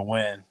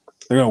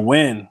 They're gonna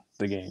win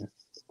the game.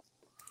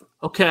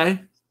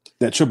 Okay.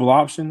 That triple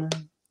option,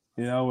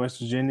 man. West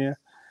Virginia,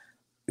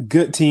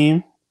 good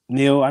team.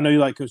 Neil, I know you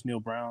like Coach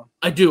Neil Brown.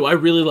 I do. I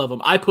really love him.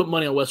 I put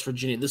money on West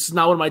Virginia. This is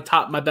not one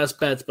of my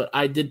best bets, but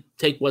I did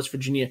take West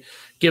Virginia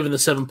given the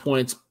 7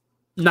 points.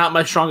 Not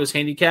my strongest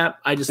handicap.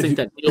 I just think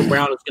that Neil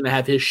Brown is going to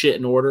have his shit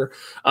in order.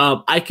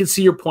 I can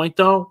see your point,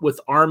 though, with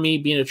Army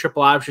being a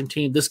triple option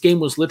team. This game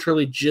was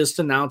literally just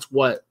announced,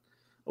 a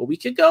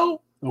week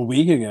ago? A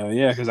week ago,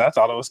 yeah, because I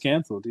thought it was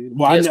canceled, dude.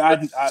 Well,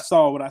 yes, I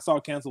saw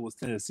canceled was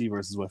Tennessee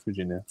versus West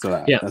Virginia,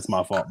 so that's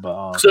my fault.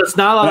 But so it's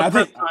not a lot of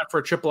prep time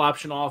for a triple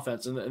option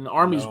offense, and the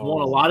Army's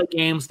won a lot of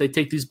games. They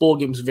take these bowl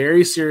games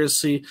very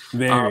seriously.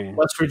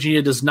 West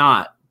Virginia does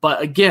not.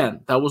 But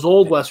again, that was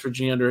old West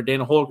Virginia under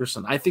Dana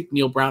Holgorsen. I think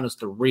Neil Brown is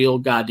the real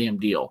goddamn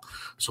deal.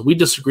 So we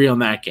disagree on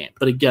that game.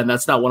 But again,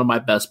 that's not one of my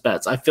best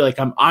bets. I feel like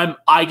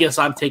I guess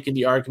I'm taking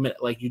the argument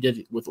like you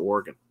did with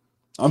Oregon.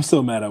 I'm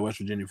still mad at West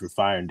Virginia for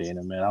firing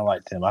Dana, man. I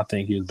liked him. I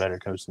think he was better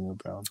coach than Neil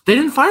Brown. They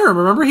didn't fire him.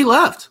 Remember, he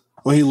left.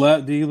 Well, he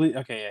left. Did he leave?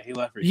 Okay, yeah, he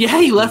left.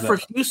 He left for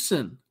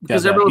Houston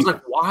because everyone was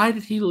like, "Why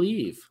did he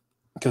leave?"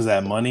 Because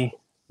that money,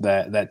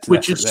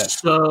 which is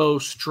so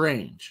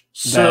strange.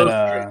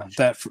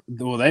 That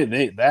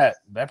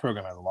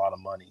program has a lot of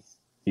money.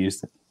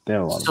 Houston, they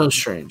have a lot of money.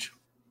 Strange.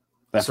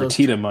 That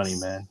Fertitta money,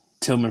 man.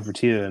 Tillman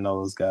Fertitta and all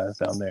those guys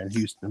down there in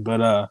Houston.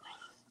 But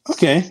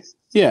okay.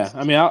 Yeah,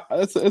 I mean,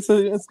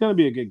 it's going to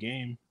be a good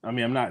game. I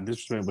mean, I'm not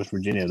disrespecting West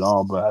Virginia at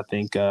all, but I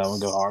think I'm going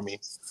to go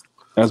Army.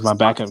 That's my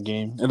backup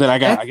game. And then I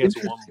get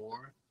to one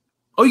more.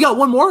 Oh, you got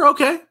one more?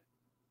 Okay.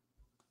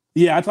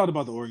 Yeah, I talked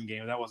about the Oregon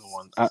game. That wasn't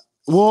one. The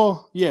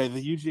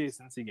UGA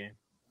Cincy game.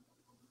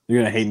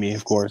 You're going to hate me,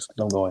 of course.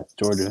 I'm going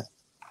Georgia.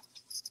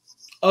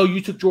 Oh,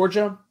 you took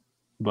Georgia?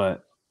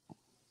 But,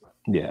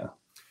 yeah.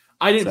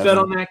 I didn't bet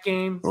on that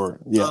game.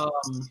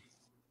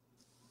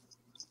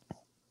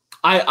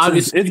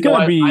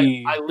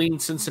 I lean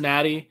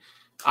Cincinnati.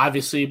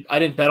 Obviously, I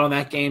didn't bet on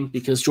that game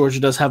because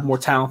Georgia does have more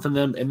talent than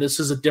them, and this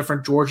is a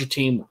different Georgia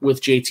team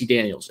with JT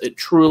Daniels. It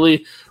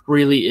truly,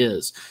 really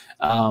is.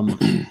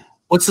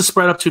 What's the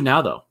spread up to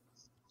now, though?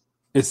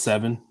 It's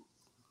 7.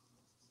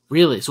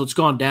 Really? So it's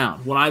gone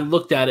down. When I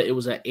looked at it, it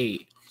was at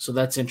 8. So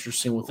that's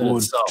interesting within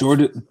itself.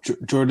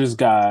 Georgia's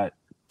got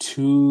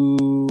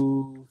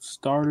 2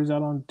 starters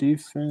out on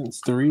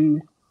defense.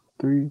 Three.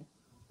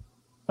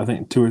 I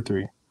think 2 or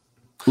 3.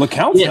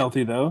 LeCount's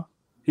healthy though.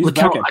 He's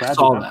back at practice.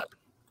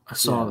 I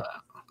saw that.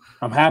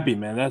 I'm happy,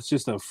 man. That's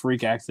just a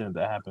freak accident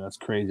that happened. That's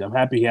crazy. I'm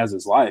happy he has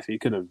his life. He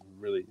could have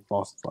really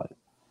lost his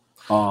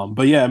life.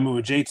 But yeah, I mean,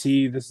 with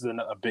JT, this is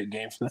a big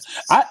game for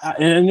them.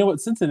 And you know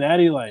what,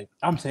 Cincinnati, like,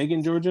 I'm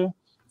taking Georgia.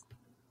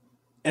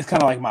 It's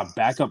kind of like my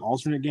backup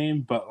alternate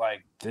game, but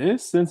like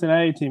this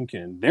Cincinnati team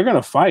they're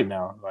gonna fight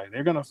now. Like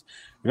they're gonna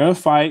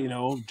fight. You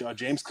know,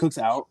 James Cook's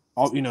out.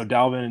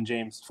 Dalvin and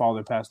James'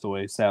 father passed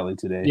away sadly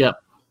today.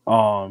 Yep.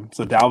 So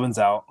Dalvin's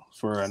out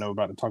I know we're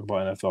about to talk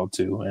about NFL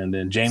too, and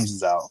then James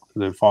is out.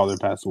 Their father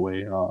passed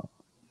away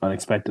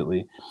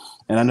unexpectedly,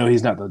 and I know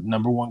he's not the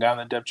number one guy on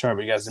the depth chart,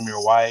 but you got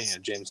Zamir White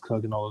and James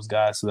Cook and all those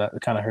guys, so that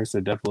kind of hurts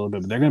their depth a little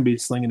bit. But they're going to be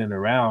slinging it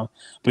around.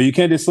 But you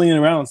can't just sling it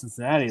around in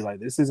Cincinnati. Like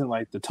this isn't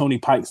like the Tony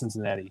Pike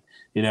Cincinnati,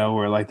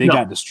 where like they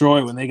got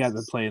destroyed when they got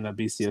to play in the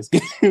BCS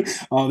game.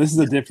 This is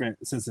a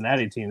different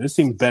Cincinnati team. This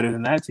team's better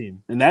than that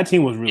team, and that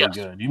team was really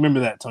good. You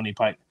remember that Tony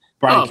Pike,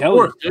 Brian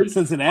Kelly,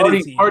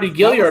 Cincinnati team. Marty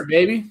Gilliard,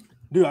 baby.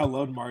 Dude, I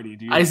loved Marty,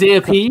 dude.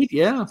 Isaiah P,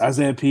 yeah.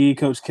 Isaiah P,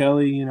 Coach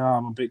Kelly.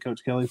 I'm a big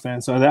Coach Kelly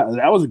fan. So that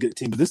was a good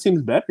team. But this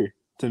team's better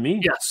to me.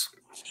 Yes.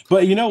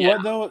 But you know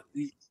what, though?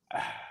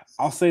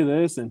 I'll say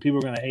this, and people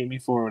are going to hate me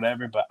for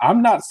whatever, but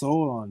I'm not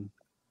sold on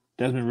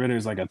Desmond Ridder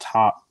as like a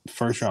top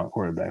first-round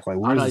quarterback. Like,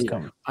 where's this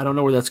coming? I don't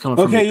know where that's coming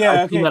from.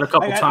 I've seen that a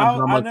couple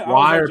times, and I'm like,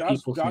 why are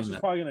people Josh saying is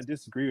probably going to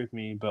disagree with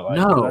me, but like,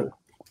 no.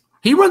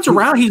 He runs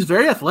around. He's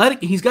very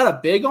athletic. He's got a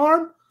big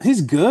arm.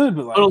 He's good,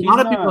 but like a lot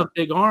of people have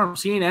big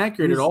arms. He ain't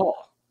accurate at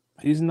all.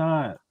 He's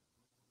not.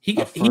 He's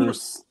like a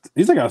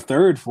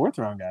 3rd, 4th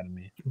round guy to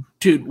me,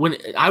 dude. When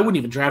I wouldn't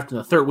even draft in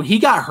the 3rd. When he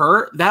got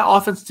hurt, that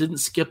offense didn't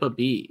skip a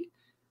beat.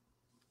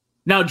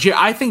 Now,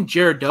 I think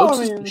Jared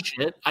Dokes is the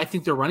shit. I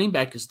think the running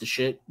back is the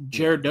shit.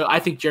 I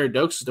think Jared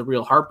Dokes is the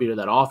real heartbeat of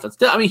that offense.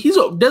 I mean,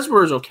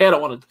 Desmond is okay. I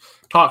don't want to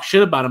talk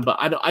shit about him, but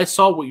I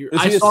saw what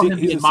I saw him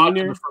being mocked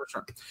in the 1st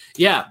round.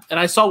 Yeah, and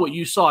I saw what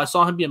you saw. I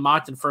saw him being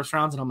mocked in 1st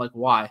rounds, and I'm like,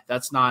 why?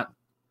 That's not.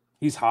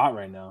 He's hot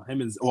right now.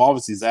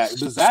 Obviously Zach.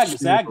 But Zach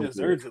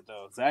deserves it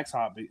though. Zach's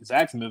hot.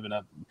 Zach's moving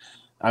up.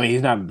 I mean,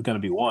 he's not going to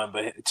be 1,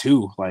 but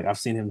 2. Like I've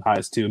seen him high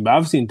as 2. But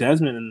I've seen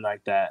Desmond in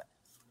like that.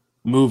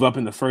 Move up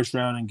in the 1st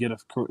round and get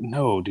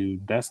no,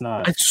 dude. That's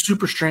not. It's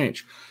super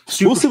strange.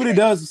 We'll see what he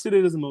does. We'll see what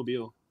he does in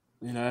Mobile.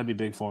 That'd be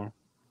big for him.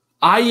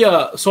 I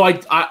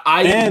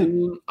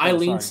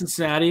lean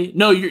Cincinnati.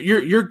 No,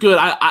 you're good.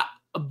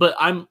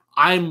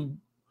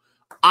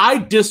 I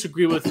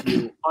disagree with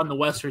you on the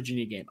West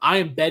Virginia game. I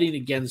am betting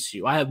against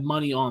you. I have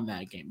money on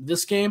that game.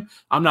 This game,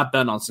 I'm not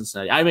betting on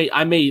Cincinnati.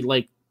 I may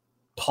like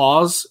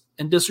pause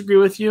and disagree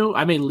with you.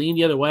 I may lean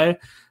the other way,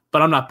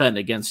 but I'm not betting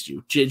against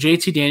you.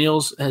 JT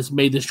Daniels has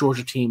made this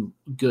Georgia team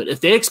good. If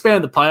they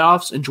expand the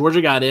playoffs and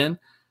Georgia got in,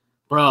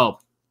 bro,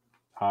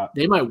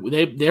 they're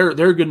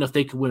good enough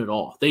they could win it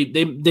all. They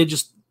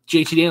just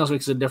JT Daniels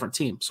makes it a different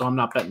team, so I'm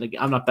not betting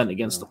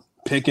against them.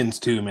 Pickens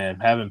too, man.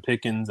 Having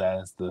Pickens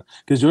as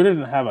because Georgia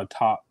didn't have a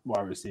top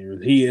wide receiver.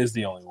 He is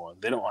the only one.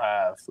 They don't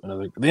have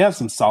another. They have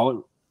some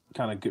solid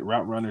kind of good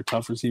route runner,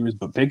 tough receivers,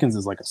 but Pickens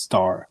is like a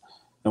star.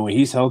 And when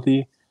he's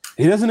healthy,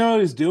 he doesn't know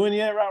what he's doing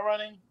yet route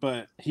running,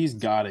 but he's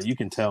got it. You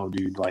can tell,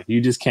 dude. Like you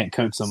just can't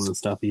coach some of the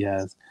stuff he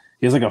has.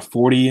 He has like a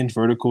 40-inch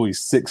vertical. He's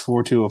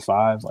 6'4",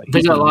 205. Like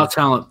they got a lot of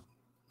talent.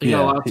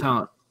 Got a lot of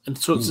talent, and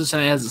so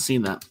Cincinnati hasn't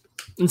seen that.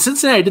 And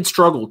Cincinnati did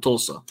struggle with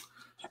Tulsa.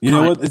 You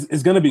know what?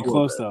 It's going to be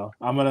close, though.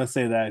 I'm going to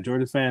say that.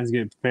 Georgia fans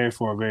get prepared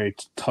for a very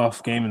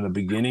tough game in the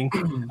beginning.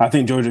 I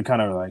think Georgia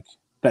kind of like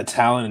that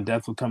talent and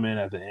depth will come in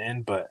at the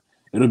end, but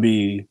it'll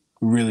be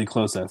really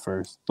close at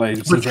first.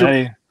 Like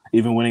Cincinnati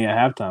even winning at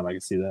halftime, I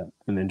can see that.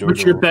 And then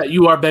Georgia. But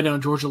you are betting on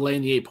Georgia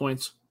laying the 8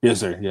 points? Yes,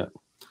 sir. Yeah.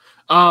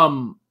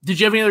 Did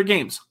you have any other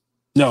games?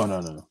 No.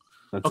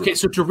 That's okay,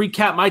 so to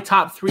recap, my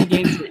top 3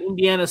 games for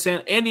Indiana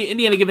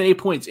given 8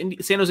 points,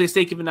 San Jose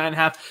State given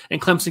 9.5,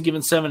 and Clemson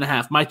given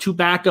 7.5. My 2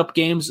 backup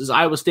games is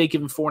Iowa State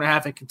given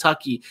 4.5 and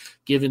Kentucky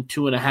given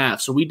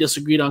 2.5. So we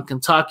disagreed on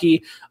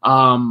Kentucky.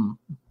 North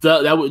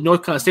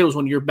Carolina State was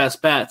one of your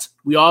best bets.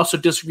 We also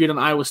disagreed on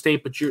Iowa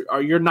State, but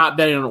you're not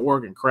betting on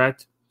Oregon,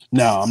 correct?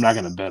 No, I'm not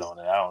going to bet on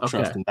it. I don't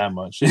trust them that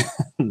much.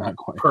 Not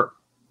quite.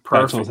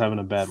 Perfect. Having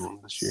a bad one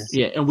this year.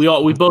 Yeah, and we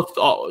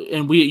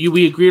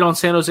agreed on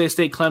San Jose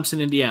State,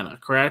 Clemson, Indiana,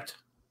 correct?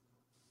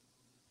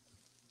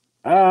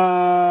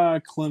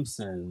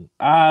 Clemson.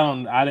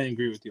 I didn't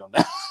agree with you on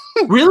that.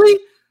 Really?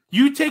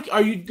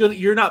 Are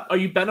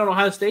you betting on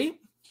Ohio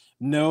State?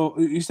 No,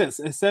 you said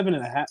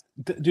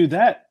 7.5. Dude,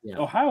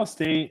 Ohio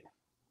State.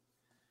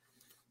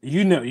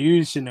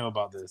 You should know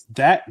about this.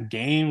 That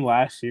game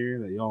last year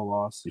that y'all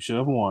lost, you should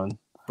have won.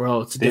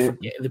 Bro, it's a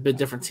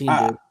different team,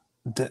 dude.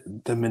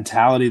 The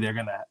mentality they're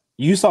gonna.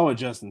 You saw what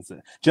Justin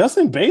said.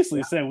 Justin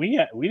basically said we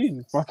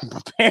didn't fucking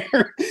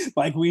prepare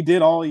like we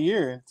did all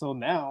year until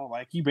now.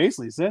 Like he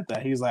basically said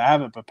that he's like I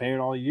haven't prepared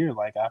all year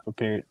like I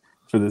prepared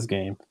for this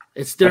game.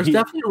 There's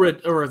definitely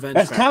a revenge.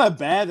 That's kind of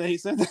bad that he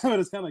said that, but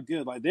it's kind of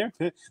good. Like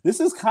this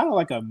is kind of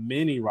like a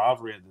mini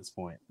rivalry at this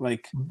point,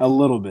 like a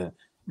little bit.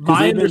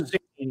 My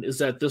understanding is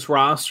that this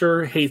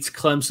roster hates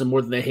Clemson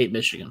more than they hate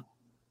Michigan.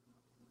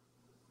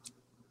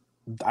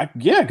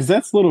 Because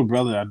that's little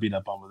brother I beat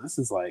up on. But this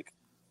is like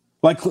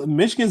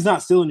Michigan's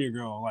not stealing your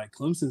girl. Like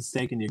Clemson's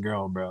taking your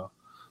girl, bro.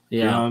 Yeah,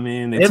 you know what I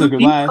mean. They took her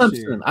last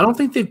year. I don't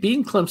think they've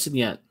beaten Clemson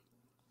yet.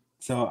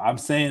 So I'm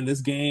saying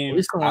this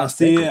game, I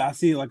see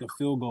it like a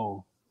field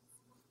goal.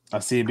 I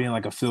see it being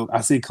like a field.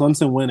 I see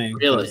Clemson winning.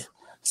 Really,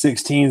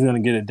 16 is going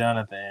to get it done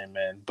at the end,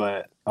 man.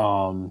 But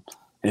and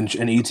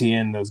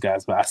ETN those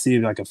guys, but I see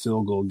it like a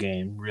field goal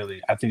game.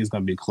 Really, I think it's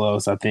going to be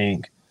close. I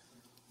think.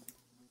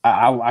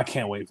 I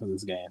can't wait for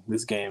this game.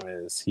 This game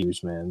is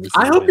huge, man.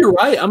 I hope you're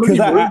right. I'm going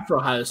to be rooting for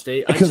Ohio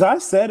State. Because I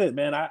said it,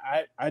 man.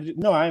 I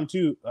am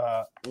too.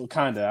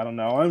 Kind of. I don't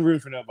know. I'm rooting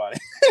for nobody.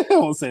 I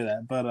won't say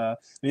that, but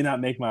may not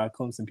make my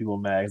Clemson people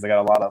mad because I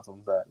got a lot of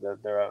them that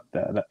they're up.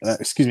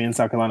 Excuse me, in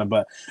South Carolina.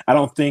 But I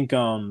don't think.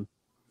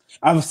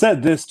 I've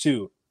said this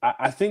too.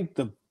 I think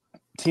the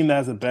team that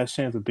has the best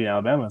chance of beating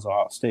Alabama is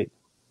Ohio State.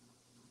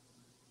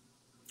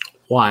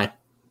 Why?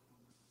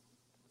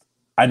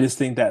 I just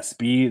think that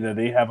speed that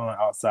they have on the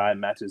outside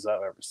matches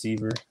up at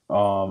receiver.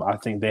 I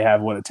think they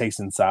have what it takes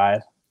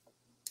inside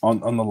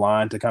on the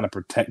line to kind of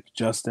protect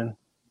Justin.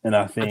 And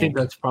I think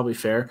that's probably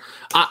fair.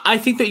 I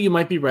think that you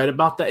might be right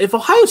about that. If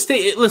Ohio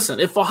State, I love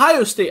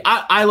Ohio State.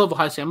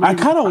 I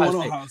kind of want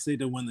Ohio State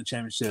to win the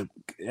championship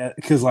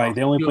because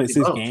they only play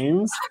 6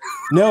 games.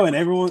 No, and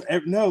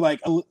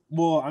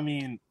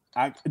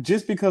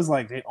just because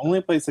they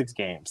only play 6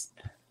 games.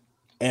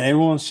 And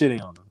everyone's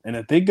shitting on them. And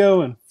if they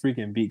go and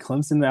freaking beat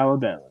Clemson and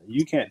Alabama,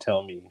 you can't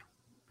tell me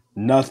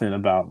nothing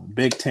about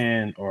Big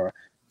Ten or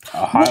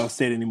Ohio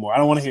State anymore. I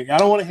don't want to hear it. I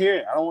don't want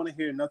to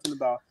hear nothing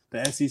about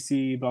the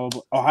SEC, blah,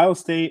 blah, blah. Ohio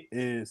State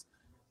is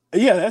 –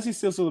 the SEC is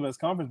still the best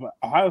conference, but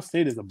Ohio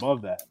State is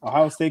above that.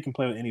 Ohio State can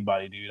play with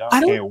anybody, dude. I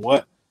don't care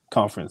what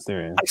conference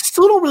they're in. I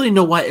still don't really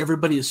know why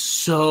everybody is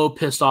so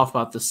pissed off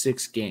about the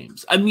 6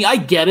 games. I mean, I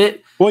get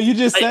it. Well, you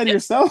just said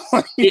yourself.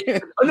 No, I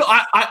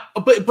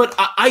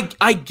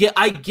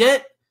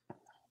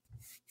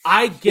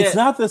get. It's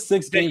not the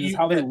 6 games. It's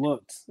how they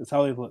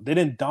looked. They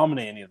didn't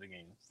dominate any of the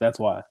games. That's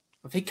why.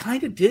 They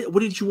kind of did. What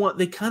did you want?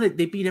 They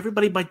beat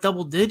everybody by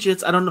double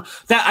digits. I don't know.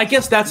 I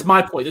guess that's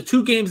my point. The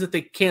 2 games that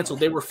they canceled,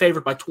 they were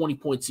favored by 20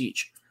 points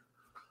each.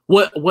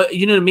 What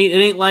you know what I mean?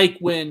 It ain't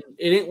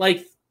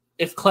like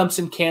if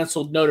Clemson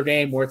canceled Notre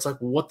Dame, where it's like,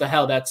 what the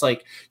hell? That's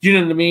like, you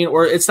know what I mean?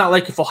 Or it's not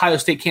like if Ohio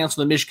State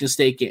canceled the Michigan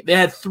State game. They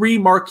had 3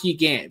 marquee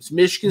games: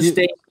 Michigan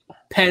State,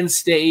 Penn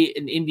State,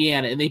 and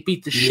Indiana, and they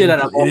beat the shit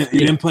out of all. You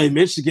didn't play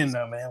Michigan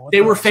though, man.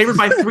 They were favored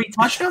by 3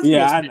 touchdowns.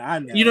 I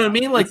know. You know what I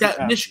mean? Like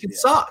that. Michigan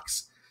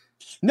sucks.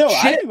 No,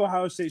 I think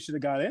Ohio State should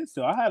have got in.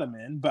 Still, I had them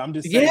in, but I'm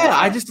just saying.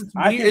 Yeah, it's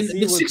weird.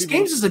 And the 6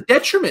 games is a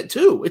detriment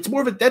too. It's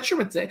more of a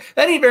detriment thing.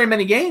 That ain't very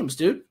many games,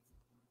 dude.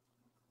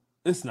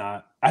 It's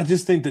not. I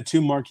just think the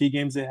 2 marquee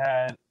games they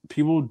had,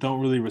 people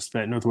don't really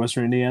respect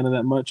Northwestern Indiana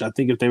that much. I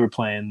think if they were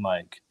playing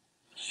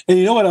and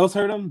you know what else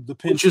hurt them? The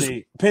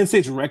Penn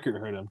State's record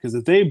hurt them because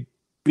when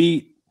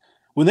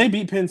they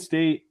beat Penn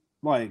State,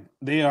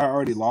 they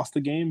already lost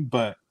the game.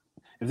 But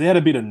if they had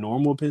to beat a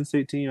normal Penn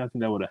State team, I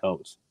think that would have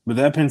helped. But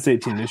that Penn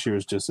State team this year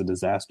is just a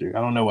disaster.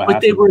 I don't know what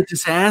happened. But they were a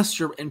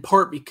disaster in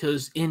part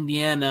because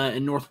Indiana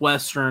and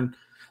Northwestern.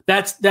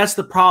 That's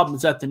the problem,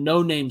 is that the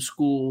no-name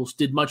schools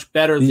did much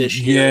better this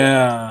year.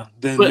 Yeah,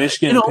 than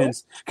Michigan and Penn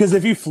State. Because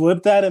if you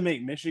flip that and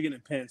make Michigan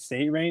and Penn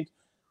State ranked,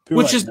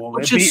 which is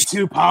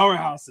 2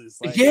 powerhouses.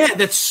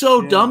 That's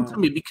so dumb to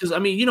me because, I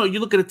mean, you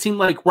look at a team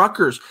like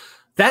Rutgers.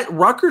 That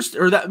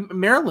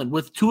Maryland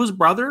with Tua's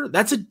brother,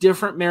 that's a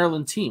different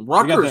Maryland team.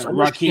 Rutgers,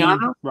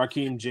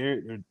 Raheem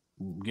Jarrett or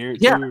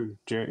Garrett.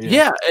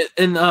 Yeah.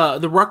 And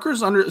the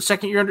Rutgers under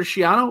second year under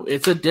Schiano,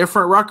 it's a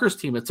different Rutgers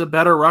team. It's a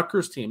better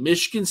Rutgers team.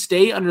 Michigan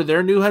State under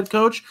their new head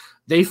coach,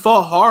 they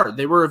fought hard.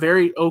 They were a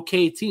very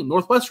okay team.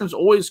 Northwestern's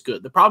always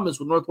good. The problem is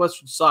when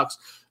Northwestern sucks,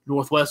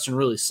 Northwestern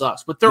really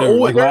sucks. But they're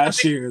always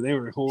last year. They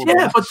were horrible.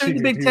 Yeah, but they're in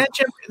the Big Ten.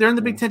 They're in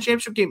the Big Ten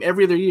championship game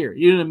every other year.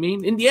 You know what I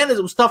mean? Indiana,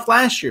 it was tough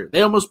last year.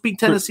 They almost beat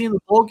Tennessee in the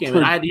bowl game,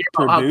 and I had to hear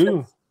about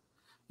Purdue.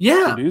 You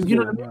know what I mean?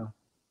 Yeah.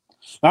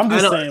 I'm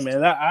just saying,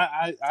 man.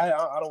 I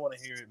don't want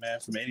to hear it, man,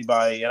 from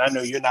anybody. And I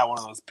know you're not one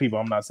of those people.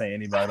 I'm not saying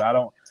anybody. But I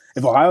don't.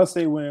 If Ohio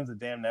State wins the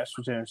damn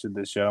national championship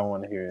this year, I don't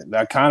want to hear it.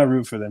 I kind of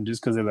root for them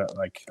just because they're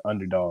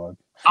underdog.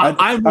 I'm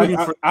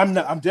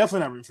definitely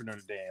not rooting for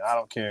Notre Dame. I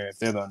don't care if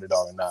they're the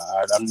underdog or not.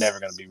 I'm never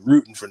going to be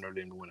rooting for Notre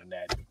Dame to win a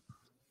natty.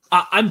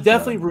 I'm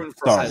definitely rooting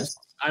for Ohio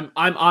State.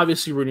 I'm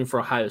obviously rooting for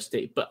Ohio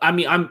State, but I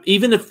mean,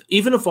 even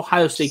if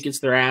Ohio State gets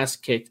their ass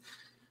kicked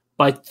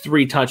by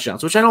 3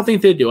 touchdowns, which I don't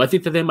think they do. I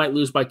think that they might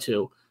lose by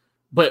 2.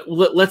 But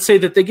let's say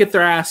that they get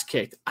their ass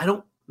kicked. I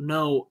don't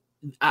know.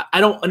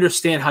 I don't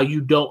understand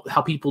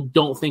how people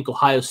don't think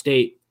Ohio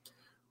State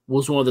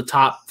was one of the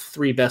top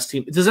 3 best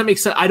teams. Does that make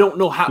sense? I don't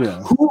know how.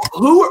 Yeah.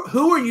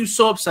 Who are you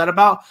so upset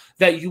about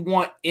that you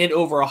want in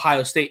over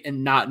Ohio State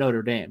and not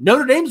Notre Dame?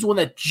 Notre Dame is the one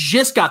that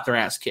just got their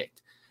ass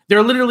kicked.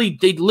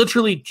 They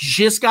literally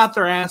just got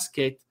their ass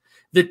kicked.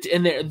 They got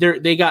in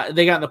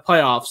the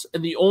playoffs,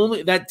 and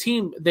that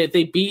team that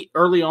they beat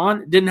early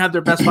on didn't have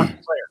their best fucking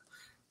player.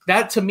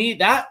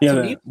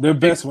 Their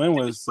best win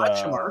was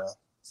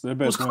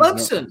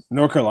Clemson,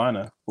 North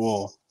Carolina.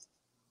 Well,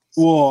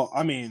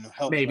 I mean,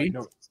 maybe. I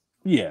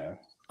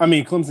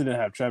mean, Clemson didn't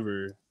have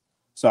Trevor,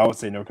 so I would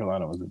say North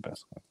Carolina was the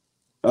best one.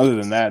 Other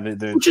than that,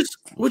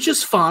 which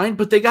is fine,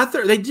 but they got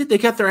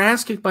their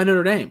ass kicked by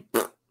Notre Dame.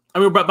 I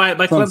mean, by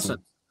Clemson.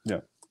 Yeah.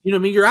 You know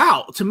what I mean? You're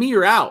out. To me,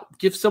 you're out.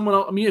 Give someone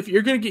else. I mean, if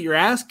you're going to get your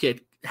ass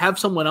kicked, have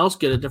someone else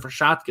get a different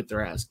shot to get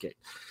their ass kicked.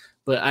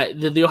 But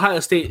the Ohio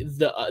State,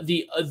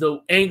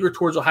 the anger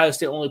towards Ohio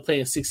State only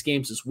playing 6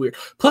 games is weird.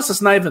 Plus,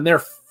 it's not even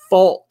their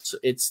fault.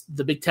 It's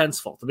the Big Ten's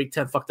fault. The Big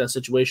Ten fucked that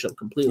situation up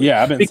completely.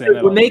 Yeah, I've been saying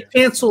that. When they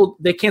canceled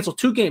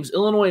 2 games,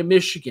 Illinois and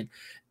Michigan.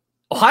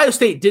 Ohio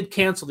State did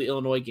cancel the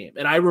Illinois game.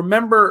 And I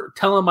remember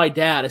telling my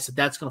dad, I said,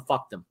 that's going to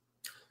fuck them.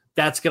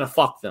 That's going to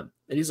fuck them.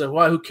 And he's like,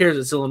 why? Who cares?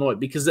 It's Illinois.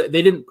 Because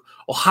they didn't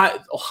 –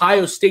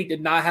 Ohio State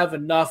did not have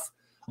enough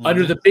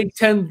under the Big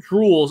Ten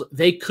rules.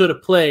 They could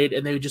have played,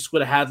 and they just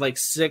would have had like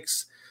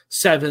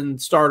 6-7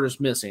 starters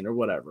missing or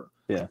whatever.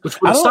 Yeah. Which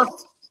would have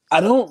sucked.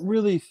 I don't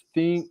really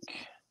think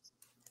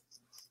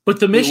 – But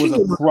the Michigan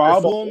was a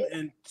problem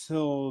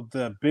until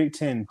the Big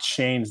Ten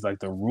changed like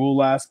the rule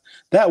last.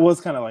 That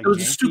was kind of like it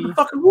was a stupid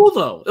fucking rule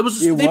though. It was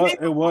stupid. I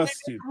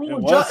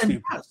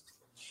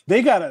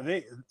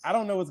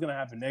don't know what's gonna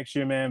happen next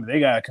year, man. But they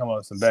gotta come up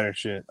with some better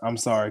shit. I'm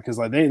sorry, because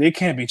like they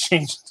can't be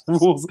changing the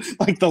rules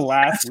like the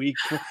last week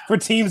for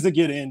teams to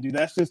get in, dude.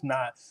 That's just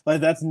not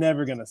like that's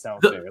never gonna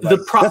sound fair.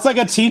 Like, that's like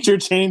a teacher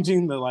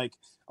changing the like.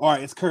 All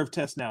right, it's curve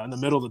test now in the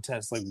middle of the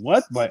test. Like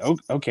what? Like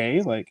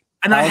okay, like.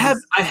 And I have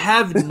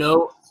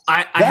no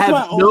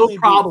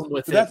problem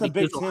with it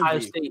because Ohio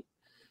State.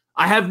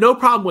 I have no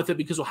problem with it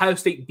because Ohio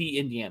State beat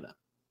Indiana,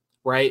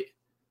 right?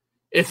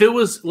 If it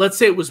was, let's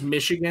say it was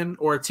Michigan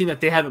or a team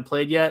that they haven't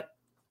played yet,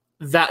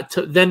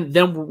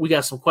 then we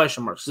got some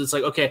question marks. It's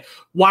like, okay,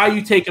 why are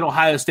you taking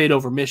Ohio State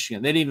over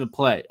Michigan? They didn't even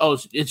play. Oh,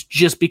 it's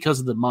just because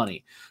of the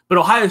money. But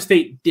Ohio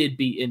State did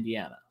beat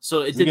Indiana,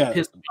 so it didn't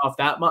piss me off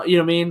that much. You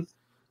know what I mean?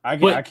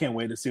 I can't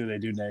wait to see what they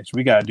do next.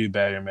 We gotta do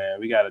better,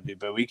 man. We gotta do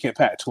better. We can't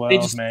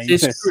Pac-12, man.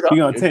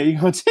 You're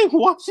gonna take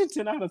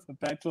Washington out of the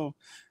Pac-12.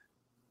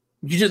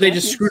 They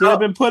just screwed up.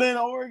 Been put in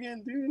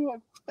Oregon, dude,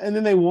 and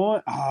then they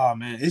won. Oh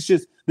man, it's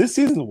just this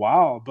season's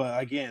wild.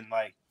 But again,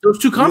 like those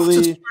two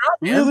conferences,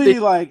 really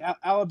like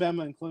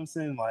Alabama and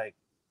Clemson. Like,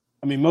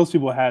 I mean, most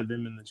people had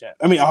them in the chat.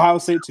 I mean, Ohio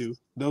State too.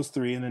 Those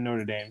 3, and then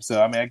Notre Dame.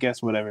 So I mean, I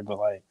guess whatever. But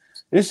like,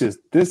 it's just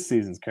this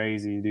season's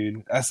crazy,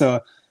 dude.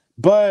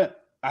 But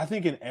I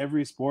think in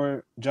every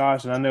sport,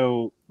 Josh, and I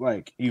know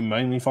like you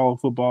mainly follow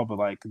football, but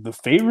like the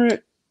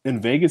favorite in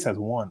Vegas has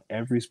won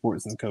every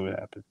sport since COVID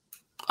happened.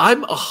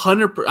 I'm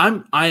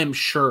 100%. I am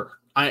sure.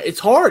 It's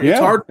hard. Yeah, it's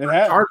hard.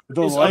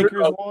 The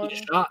Lakers won.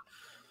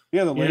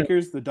 Yeah, the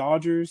Lakers, the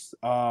Dodgers,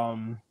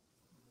 the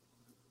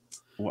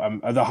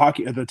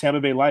Tampa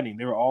Bay Lightning.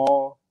 They were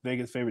all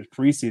Vegas favorites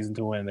preseason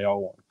to win. They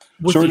all won.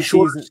 With the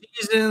shorter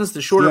seasons,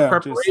 the shorter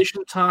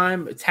preparation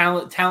time,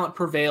 talent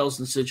prevails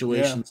in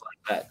situations like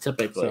that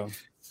typically.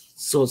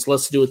 So it's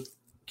less to do with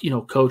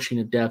coaching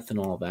and depth and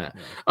all that.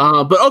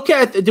 Yeah. But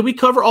okay, did we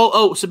cover all?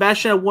 Oh,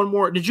 Sebastian had one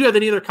more. Did you have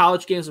any other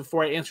college games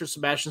before I answer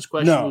Sebastian's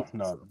question?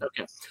 No.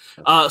 Okay.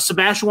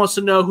 Sebastian wants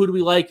to know who do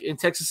we like in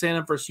Texas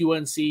A&M versus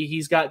UNC.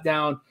 He's got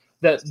down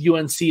that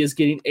UNC is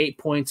getting 8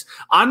 points.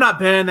 I'm not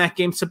betting that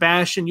game,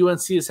 Sebastian.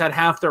 UNC has had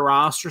half their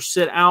roster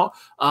sit out.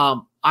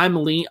 I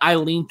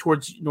lean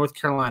towards North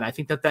Carolina. I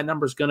think that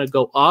number is going to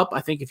go up.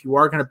 I think if you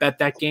are going to bet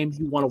that game,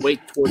 you want to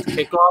wait towards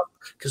kickoff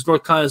because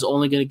North Carolina is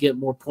only going to get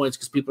more points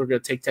because people are going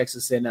to take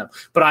Texas A&M.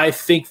 But I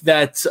think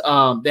that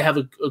they have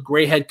a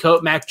great head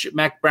coach.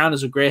 Mac Brown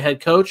is a great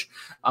head coach.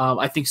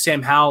 I think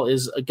Sam Howell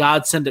is a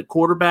godsend at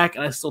quarterback,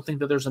 and I still think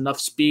that there's enough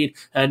speed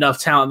and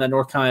enough talent in that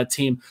North Carolina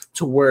team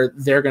to where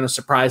they're going to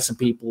surprise some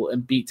people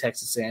and beat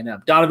Texas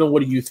A&M. Donovan,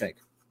 what do you think?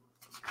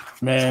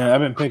 Man, I've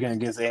been picking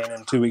against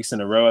A&M 2 weeks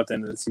in a row. At the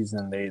end of the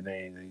season, they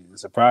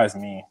surprised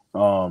me.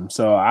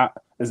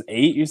 Is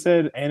 8? You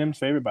said A&M's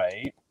favored by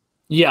 8?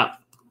 Yeah,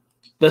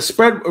 the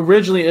spread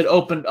originally it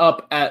opened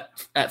up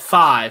at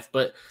 5,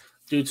 but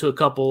due to a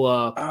couple.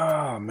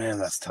 Oh man,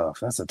 that's tough.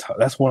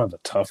 That's one of the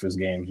toughest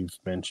games you've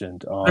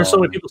mentioned. There's so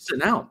many people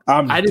sitting out.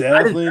 I'm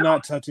definitely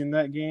not touching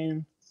that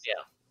game.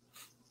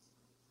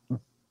 Yeah,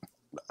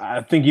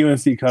 I think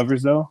UNC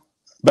covers though.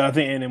 But I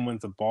think A&M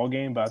wins the ball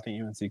game, but I think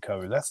UNC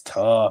covers. That's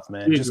tough,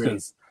 man. Just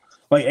because,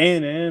 like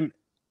A&M,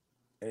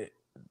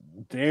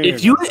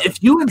 if UNC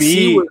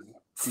was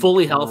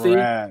fully healthy,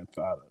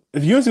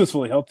 if UNC was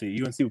fully healthy,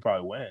 UNC would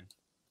probably win.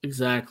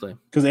 Exactly.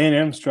 Because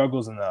A&M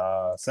struggles in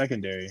the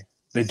secondary.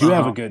 They do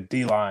have a good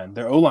D line.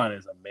 Their O line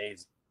is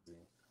amazing.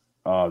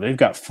 They've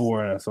got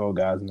 4 NFL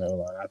guys in their O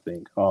line, I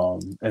think.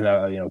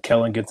 And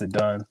Kellen gets it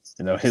done.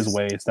 His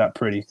way. It's not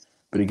pretty,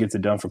 but he gets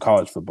it done for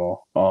college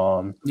football.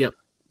 Yep.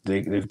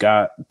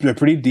 they're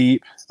pretty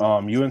deep.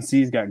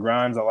 UNC's got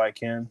Grimes. I like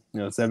him.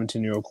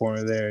 17-year-old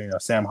corner there.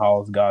 Sam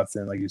Howell's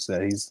godsend, like you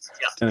said. He's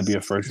going to be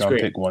a first-round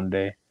pick one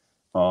day,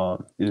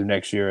 either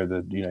next year or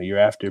the year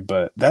after.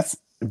 But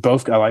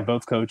I like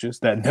both coaches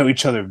that know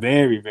each other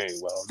very, very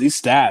well. These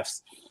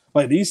staff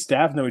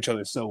know each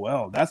other so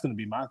well. That's going to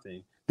be my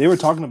thing. They were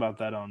talking about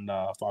that on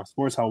Fox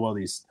Sports, how well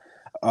these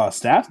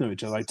staff know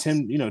each other. Like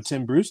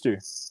Tim Brewster,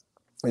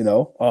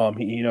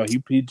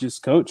 he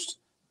just coached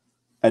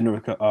at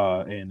North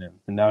A&M, and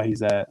now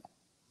he's at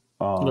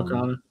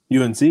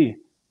UNC,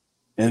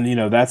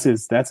 and that's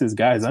his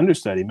guy, his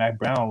understudy. Mac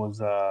Brown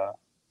was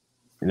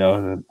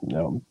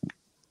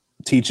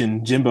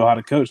teaching Jimbo how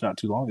to coach not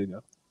too long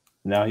ago.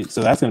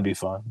 So that's going to be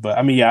fun. But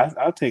I mean, I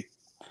would take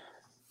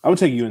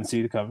UNC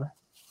to cover.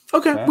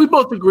 Okay, we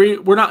both agree.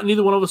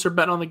 Neither one of us are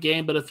betting on the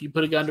game, but if you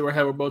put a gun to our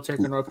head, we're both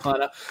taking North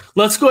Carolina.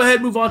 Let's go ahead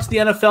and move on to the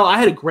NFL. I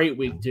had a great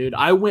week, dude.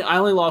 I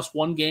only lost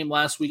one game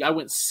last week. I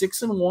went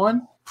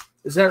 6-1.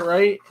 Is that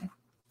right?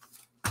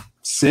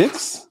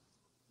 6?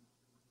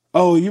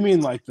 Oh, you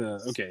mean like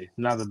not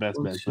the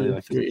best bets.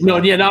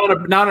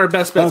 Not our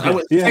best bets. Okay. I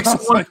went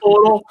 6-1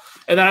 total,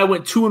 and then I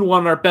went 2-1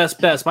 on our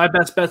best bets. My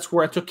best bets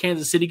were I took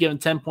Kansas City, giving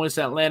 10 points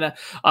to Atlanta.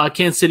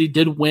 Kansas City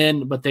did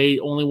win, but they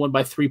only won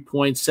by 3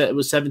 points. It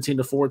was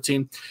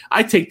 17-14.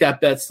 I take that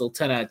bet still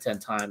 10 out of 10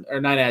 times,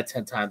 or 9 out of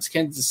 10 times.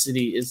 Kansas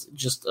City is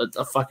just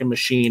a fucking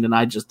machine, and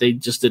they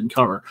just didn't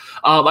cover.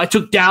 I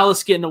took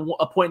Dallas getting a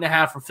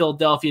 1.5 from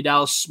Philadelphia.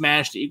 Dallas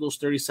smashed the Eagles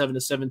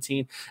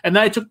 37-17, and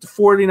then I took the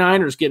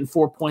 49ers getting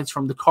 4 points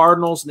from the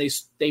Cardinals, and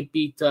they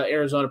beat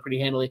Arizona pretty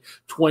handily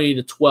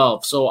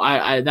 20-12. So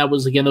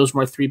those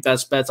were my 3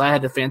 best bets. I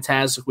had a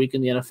fantastic week in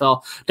the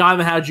NFL.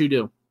 Donovan, how'd you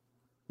do?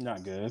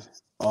 Not good.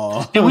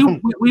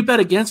 And we bet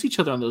against each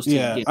other on those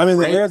games. I mean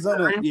the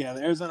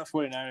Arizona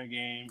 49er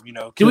game.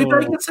 Did we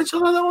bet against each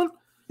other on that one?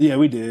 Yeah,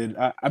 we did.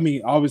 I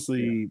mean,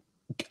 obviously,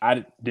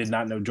 I did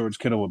not know George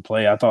Kittle would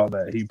play. I thought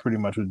that he pretty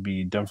much would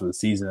be done for the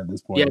season at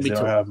this point. Yeah, they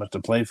don't have much to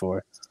play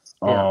for.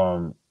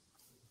 Yeah.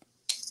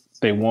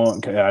 They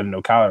won. I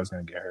know Kyler was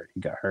going to get hurt. He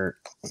got hurt.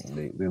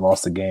 They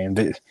lost the game.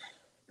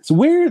 It's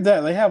weird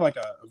that they have like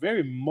a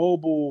very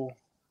mobile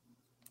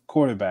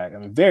quarterback. I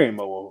mean, very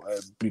mobile.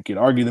 You could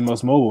argue the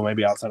most mobile,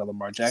 maybe outside of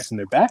Lamar Jackson.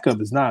 Their backup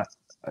is not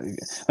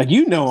like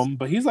him,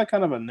 but he's like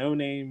kind of a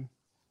no-name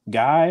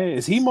guy.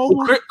 Is he mobile?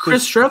 Well,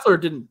 Chris Trevor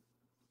didn't.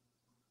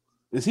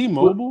 Is he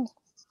mobile?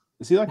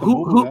 Is he like a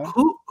mobile guy?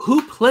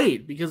 Who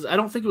played? Because I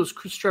don't think it was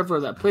Chris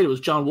Trevor that played. It was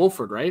John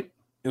Wolford, right?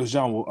 It was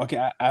John Wall.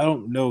 Okay, I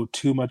don't know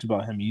too much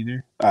about him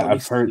either.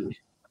 I've heard.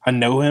 I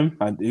know him.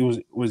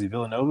 Was he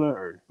Villanova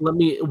or? Let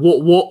me.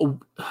 No,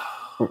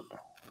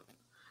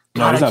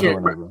 God, I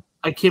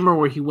can't remember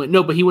where he went.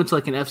 No, but he went to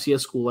like an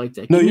FCS school like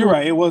that. No, you're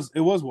right. It was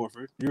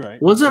Wolford. You're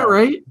right. Was that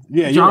right?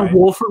 Yeah, John right.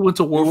 Wolford went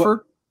to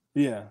Wolford.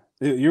 Yeah,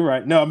 you're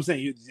right. No, I'm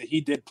saying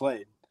he did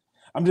play.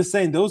 I'm just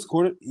saying those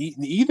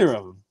either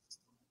of them,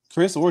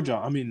 Chris or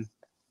John. I mean,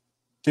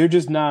 they're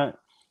just not.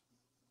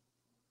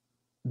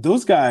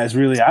 Those guys,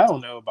 really, I don't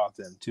know about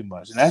them too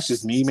much. And that's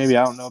just me. Maybe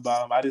I don't know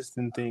about them. I just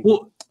didn't think.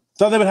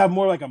 Thought they would have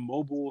more like a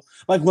mobile,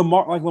 like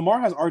Lamar. Like Lamar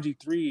has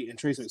RG3 and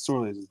Trace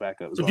McSorley as his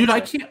backup. Dude,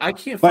 I can't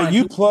find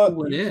who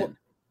went in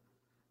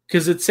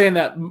because it's saying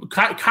that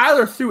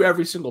Kyler threw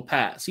every single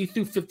pass. He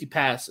threw 50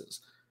 passes,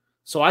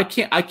 so I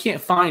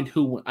can't find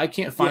who. I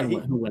can't find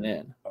who went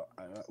in.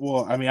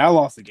 Well, I mean, I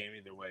lost the game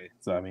either way.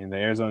 So I mean, the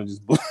Arizona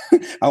just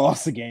I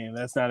lost the game.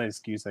 That's not an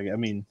excuse. I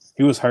mean,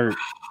 he was hurt.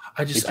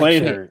 He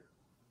played hurt.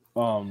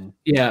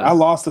 I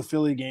lost the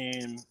Philly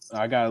game.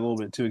 I got a little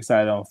bit too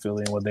excited on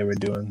Philly and what they were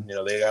doing.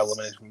 They got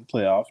eliminated from the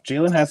playoff.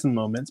 Jalen had some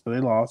moments, but they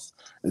lost.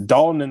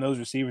 Dalton and those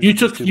receivers. You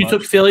took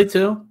Philly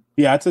too?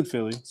 Yeah, I took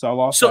Philly, so I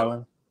lost that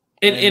one.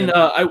 I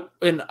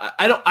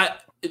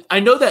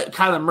know that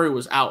Kyler Murray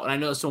was out, and I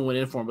know someone went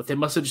in for him, but they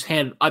must have just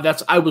handed. I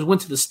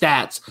went to the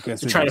stats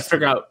to try to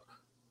figure out.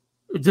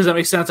 Does that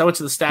make sense? I went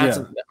to the stats,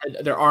 and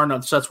there are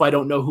none, so that's why I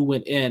don't know who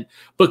went in.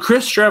 But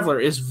Chris Trevor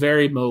is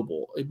very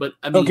mobile. But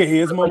I mean, he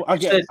is mobile.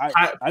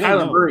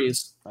 Kyler Murray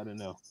is. I don't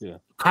know. Yeah,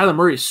 Kyler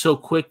Murray is so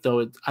quick,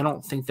 though. I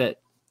don't think that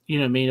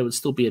it would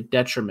still be a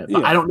detriment.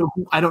 But I don't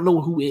know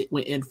who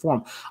went in for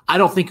him. I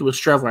don't think it was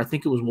Trevor. I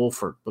think it was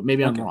Wolford, but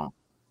maybe I'm wrong.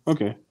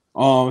 Okay.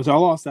 So I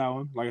lost that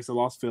one. Like I said,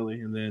 lost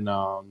Philly, and then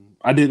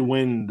I did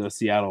win the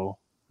Seattle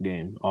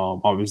game.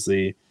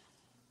 Obviously.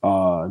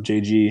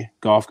 JG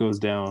Goff goes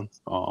down.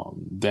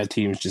 That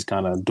team is just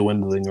kind of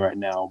dwindling right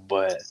now,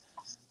 but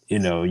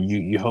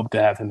you hope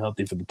to have him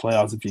healthy for the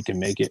playoffs if you can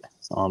make it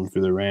for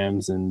the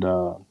Rams, and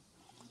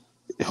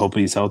hope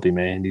he's healthy,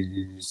 man.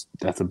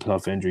 That's a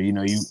tough injury.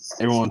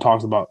 Everyone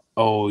talks about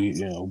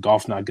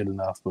Goff's not good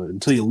enough, but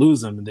until you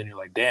lose him, and then you're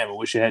like, damn, I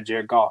wish I had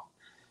Jared Goff.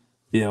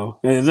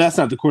 And that's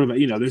not the quarterback.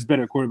 There's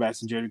better quarterbacks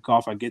than Jared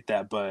Goff. I get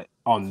that, but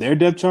on their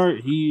depth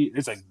chart,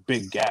 it's a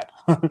big gap.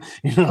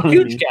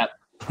 Huge gap.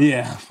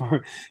 Yeah,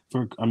 for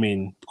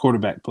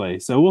quarterback play.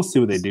 So we'll see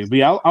what they do. But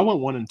yeah, I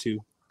went 1-2.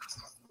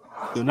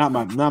 So not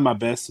my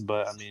best,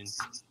 but I mean,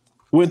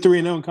 went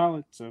 3-0 in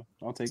college, so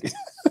I'll take it.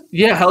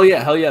 Yeah, hell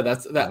yeah.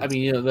 That's that. I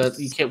mean, that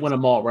you can't win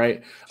them all,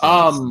 right?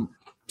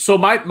 So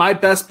my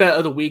best bet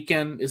of the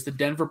weekend is the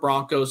Denver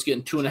Broncos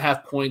getting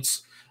 2.5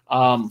 points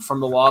from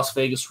the Las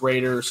Vegas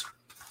Raiders.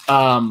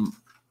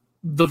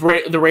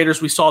 The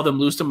Raiders, we saw them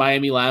lose to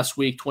Miami last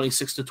week,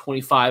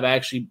 26-25. I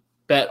actually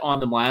bet on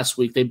them last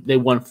week. They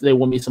won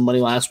me some money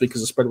last week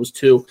because the spread was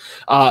 2.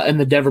 And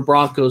the Denver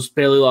Broncos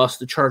barely lost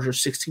to the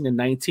Chargers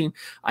 16-19.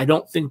 I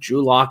don't think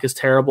Drew Lock is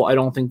terrible. I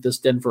don't think this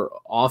Denver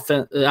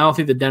offense. I don't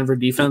think the Denver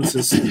defense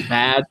is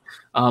bad.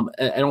 I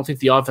don't think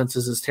the offense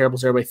is as terrible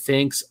as everybody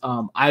thinks.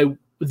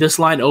 This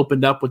line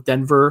opened up with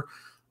Denver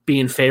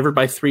being favored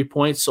by 3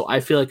 points, so I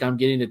feel like I'm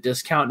getting a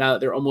discount now that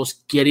they're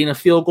almost getting a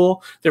field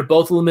goal. They're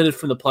both limited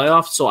from the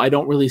playoffs, so I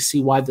don't really see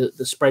why the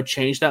spread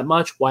changed that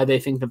much, why they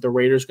think that the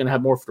Raiders are going to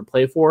have more to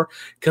play for,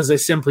 because they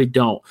simply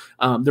don't.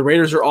 The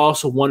Raiders are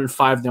also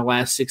 1-5 in their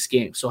last 6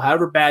 games, so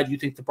however bad you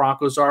think the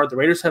Broncos are, the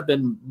Raiders have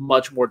been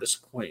much more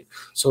disappointing.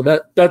 So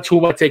that's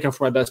who I'm taking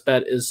for my best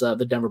bet is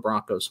the Denver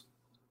Broncos.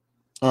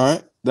 All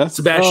right. That's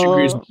Sebastian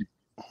agrees with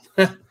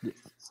me.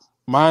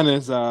 Mine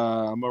is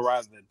I'm gonna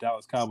ride the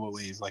Dallas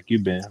Cowboys like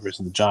you've been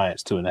versus the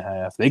Giants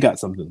 2.5. They got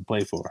something to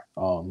play for.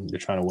 They're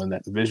trying to win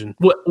that division.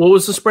 What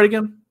was the spread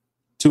again?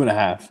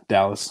 2.5.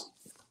 Dallas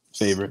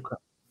favorite. Okay.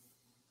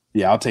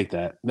 Yeah, I'll take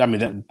that. I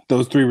mean,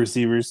 those 3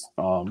 receivers,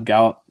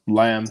 Gallup,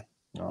 Lamb,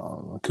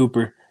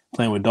 Cooper,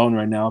 playing with Dalton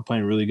right now,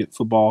 playing really good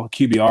football.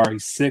 QBR,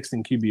 he's 6th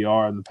in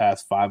QBR in the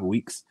past 5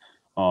 weeks.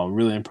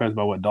 Really impressed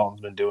by what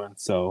Dalton's been doing.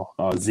 So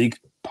Zeke,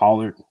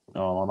 Pollard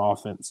on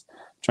offense,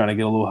 trying to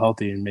get a little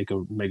healthy and make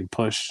a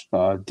push.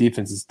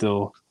 Defense is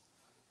still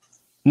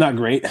not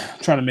great.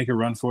 Trying to make a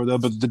run for it, though.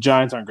 But the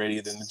Giants aren't great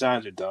either. And the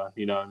Giants are done.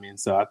 You know what I mean?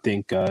 So I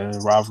think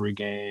rivalry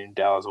game,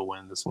 Dallas will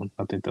win this one.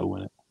 I think they'll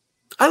win it.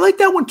 I like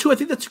that one too. I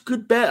think that's a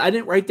good bet. I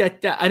didn't write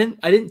that down. I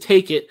didn't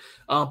take it,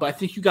 but I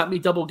think you got me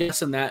double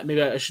guessing that.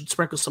 Maybe I should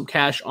sprinkle some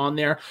cash on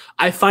there.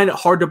 I find it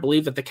hard to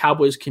believe that the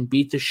Cowboys can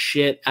beat the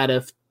shit out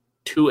of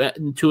two of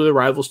the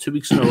rivals 2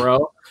 weeks in a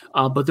row.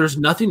 But there's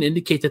nothing to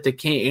indicate that they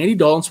can't. Andy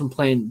Dalton's been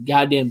playing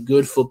goddamn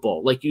good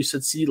football. Like you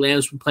said, CeeDee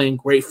Lamb's been playing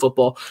great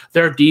football.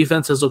 Their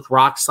defense has looked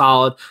rock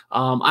solid.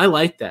 I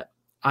like that.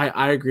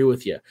 I agree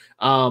with you.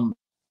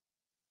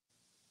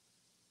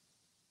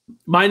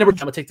 My number 2,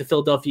 I'm going to take the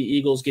Philadelphia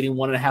Eagles, getting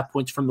 1.5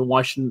 points from the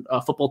Washington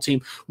football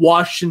team.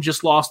 Washington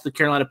just lost the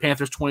Carolina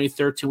Panthers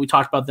 2013. We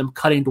talked about them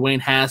cutting Dwayne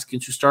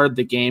Haskins, who started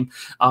the game.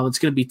 It's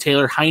going to be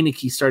Taylor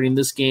Heineke starting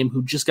this game,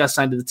 who just got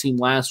signed to the team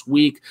last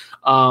week.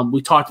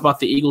 We talked about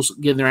the Eagles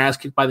getting their ass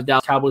kicked by the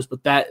Dallas Cowboys,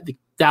 but the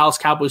Dallas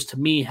Cowboys, to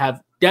me,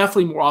 have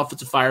definitely more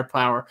offensive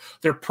firepower.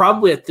 They're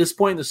probably at this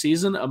point in the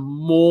season a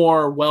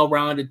more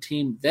well-rounded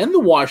team than the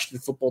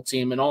Washington football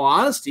team. In all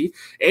honesty,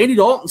 Andy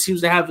Dalton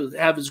seems to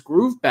have his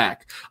groove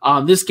back.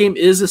 This game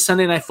is a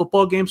Sunday night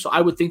football game, so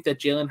I would think that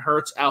Jalen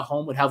Hurts at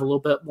home would have a little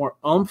bit more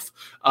oomph.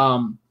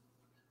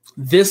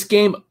 This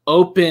game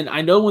opened.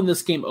 I know when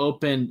this game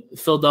opened,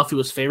 Philadelphia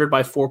was favored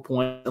by 4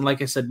 points, and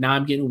like I said, now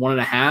I'm getting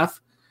 1.5.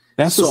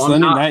 That's a Sunday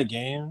night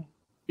game.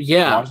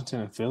 Yeah,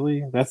 Washington and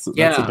Philly. That's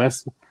the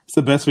best. It's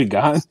the best we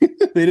got.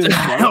 They didn't.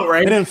 I know,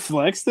 right? They didn't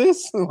flex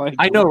this.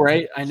 I know,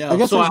 right? I know. I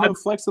guess there's no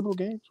flexible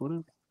games.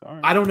 Whatever. All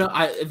right. I don't know.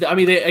 I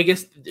mean, I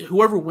guess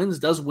whoever wins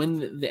does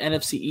win the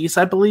NFC East,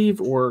 I believe,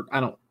 or I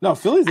don't. No,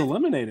 Philly's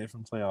eliminated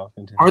from playoff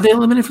contention. Are they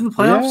eliminated from the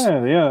playoffs?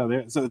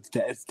 Yeah. So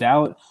it's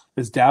Dallas.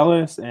 It's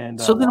Dallas and.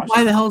 So then,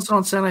 why the hell is it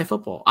on Sunday Night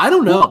Football? I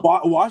don't know.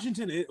 Well,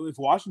 Washington. If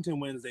Washington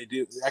wins, they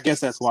do. I guess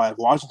that's why. If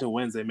Washington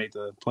wins, they make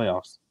the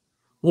playoffs.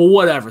 Well,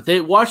 whatever.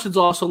 Washington's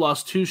also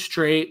lost 2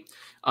 straight.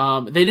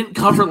 They didn't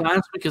cover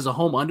last week as a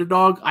home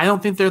underdog. I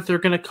don't think they're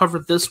going to cover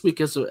this week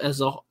as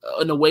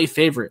an away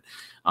favorite.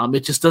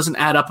 It just doesn't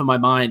add up in my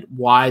mind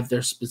why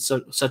there's been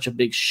such a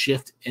big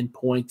shift in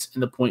points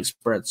in the point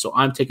spread. So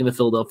I'm taking the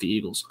Philadelphia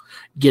Eagles,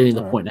 getting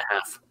the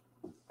 1.5.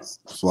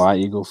 Fly,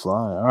 Eagle, fly.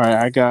 All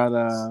right, I got.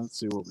 Let's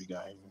see what we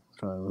got here.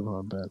 Trying to look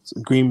at my bets.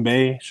 Green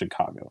Bay,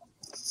 Chicago.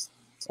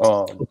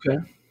 Okay.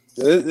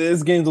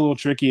 This game's a little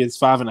tricky. It's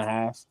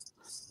 5.5.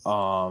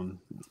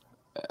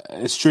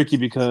 It's tricky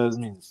because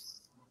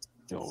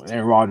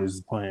Aaron Rodgers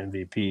is playing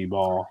MVP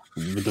ball,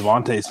 but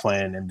Devontae's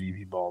playing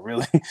MVP ball.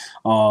 Really, the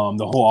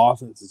whole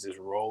offense is just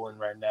rolling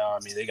right now. I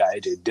mean, they got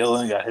AJ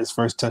Dillon, got his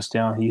first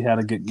touchdown. He had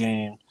a good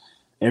game.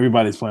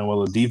 Everybody's playing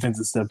well. The defense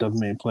has stepped up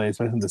and made plays,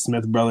 especially the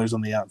Smith brothers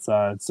on the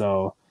outside.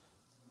 So,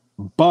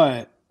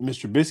 but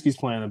Mr. Trubisky's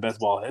playing the best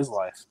ball of his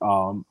life.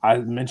 I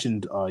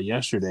mentioned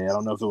yesterday. I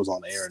don't know if it was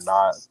on air or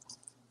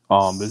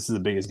not. This is the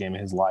biggest game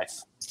of his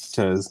life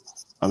because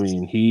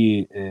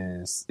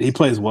he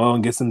plays well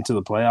and gets them to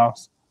the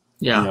playoffs.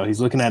 Yeah, he's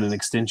looking at an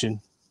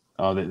extension.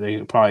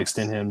 They probably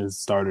extend him as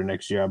starter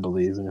next year, I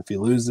believe. And if he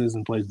loses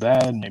and plays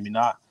bad, maybe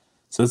not.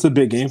 So it's a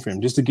big game for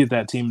him just to get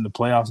that team in the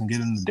playoffs and get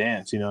in the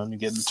dance, and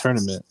get in the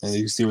tournament and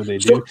you see what they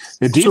do.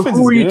 The defense so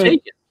who are you good.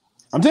 Taking?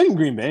 I'm taking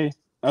Green Bay.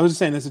 I was just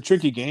saying it's a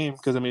tricky game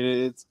because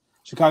it's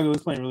Chicago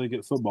is playing really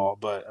good football,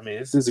 but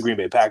this is a Green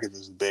Bay Packers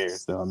versus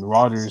Bears. So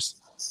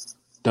Rodgers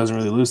doesn't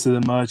really lose to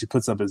them much. He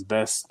puts up his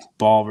best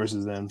ball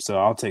versus them, so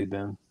I'll take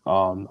them.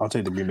 I'll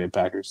take the Green Bay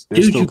Packers.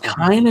 Dude, you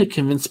kind of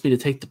convinced me to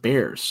take the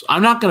Bears.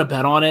 I'm not going to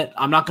bet on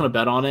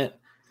it.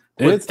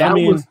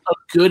 was a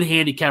good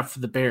handicap for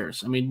the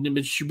Bears. I mean,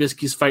 Mitch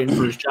Trubisky's fighting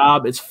for his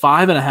job. It's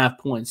 5.5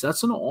 points.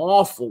 That's an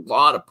awful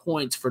lot of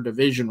points for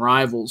division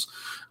rivals.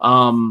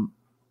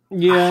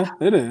 Yeah,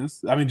 it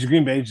is. I mean,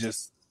 Green Bay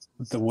just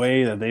the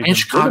way that they've been,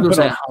 Chicago's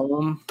at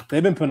home.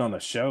 They've been putting on a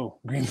show.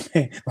 Green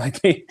Bay,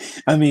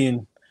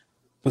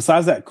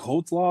 besides that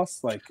Colts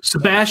loss,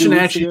 Sebastian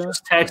actually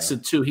just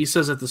texted too. He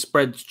says that the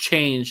spread's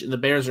changed and the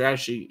Bears are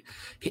actually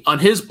on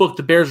his book.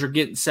 The Bears are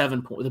getting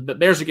 7 points. The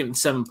Bears are getting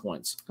 7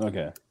 points.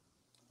 Okay.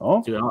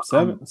 Oh, dude,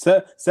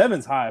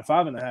 seven's high.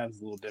 5.5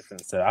 is a little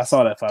different. So I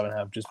saw that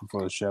 5.5 just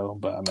before the show,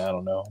 but I mean, I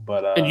don't know.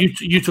 But and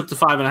you took the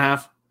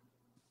 5.5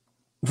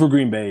 for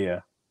Green Bay, yeah.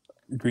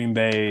 Green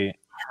Bay.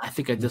 I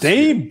think I just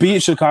they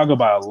beat Chicago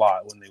by a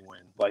lot when they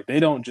win. They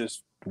don't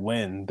just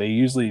win; they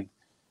usually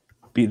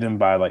beat them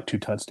by 2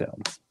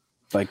 touchdowns.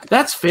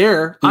 That's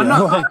fair. I'm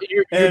not.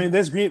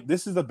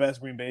 This is the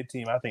best Green Bay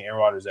team I think Aaron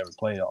Rodgers ever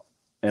played on,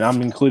 and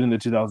I'm including the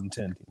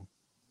 2010 team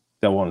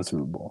that won the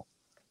Super Bowl.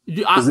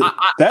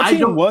 That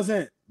team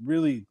wasn't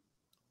really.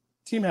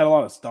 Team had a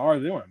lot of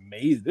stars. They were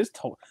amazing. This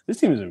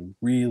team is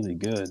really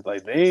good.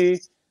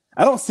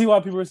 I don't see why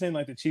people are saying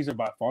the Chiefs are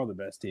by far the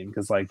best team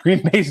because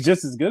Green Bay's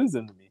just as good as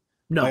them to me.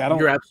 No,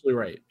 you're absolutely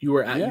right. You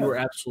were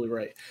absolutely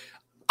right.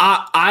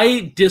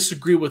 I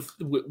disagree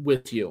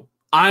with you.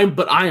 I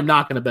am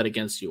not going to bet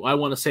against you. I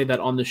want to say that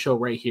on the show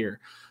right here.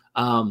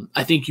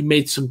 I think you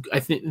made some. I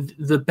think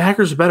the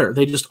Packers are better.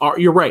 They just are.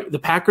 You're right. The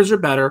Packers are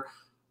better.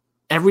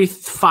 Every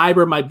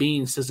fiber of my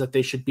being says that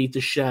they should beat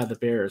the shit out of the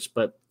Bears,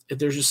 but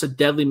there's just a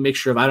deadly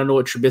mixture of I don't know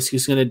what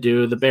Trubisky's going to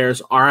do. The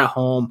Bears are at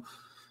home,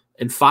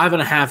 and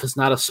 5.5 is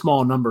not a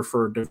small number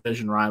for a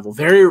division rival.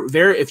 Very,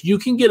 very. If you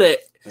can get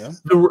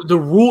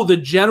the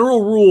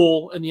general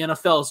rule in the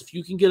NFL is if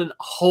you can get a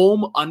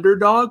home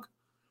underdog,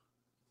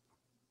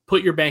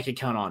 put your bank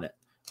account on it.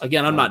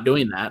 Again, I'm not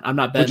doing that. I'm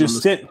not betting.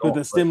 Put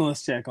the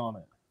stimulus check on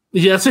it.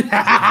 Yes,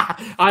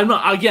 I'm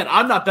not. Again,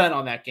 I'm not betting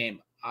on that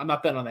game.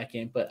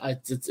 But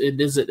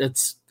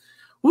it's.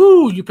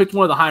 Woo! You picked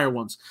one of the higher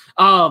ones.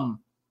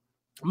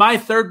 My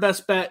third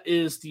best bet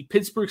is the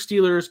Pittsburgh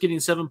Steelers getting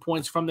 7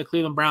 points from the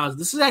Cleveland Browns.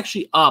 This is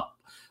actually up.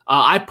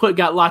 I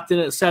got locked in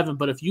at 7,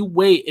 but if you're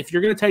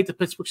going to take the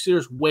Pittsburgh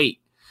Steelers, wait,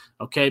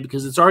 okay,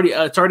 because it's already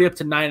up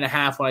to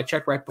 9.5 when I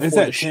checked right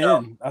before the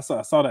show. 10. I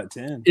saw that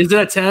 10. Is it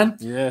at 10?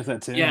 Yeah, it's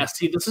at 10. Yeah.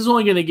 See, this is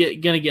only going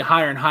to get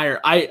higher and higher.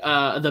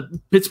 The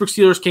Pittsburgh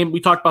Steelers came. We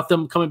talked about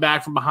them coming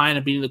back from behind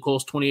and beating the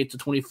Colts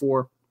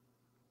 28-24.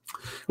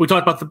 We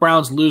talked about the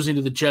Browns losing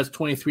to the Jets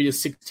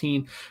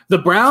 23-16. The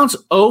Browns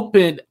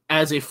opened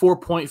as a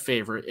 4-point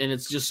favorite, and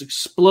it's just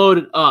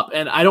exploded up.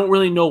 And I don't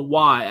really know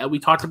why. We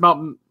talked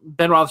about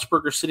Ben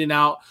Roethlisberger sitting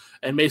out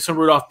and Mason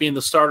Rudolph being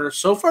the starter.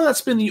 So far,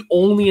 that's been the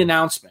only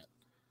announcement.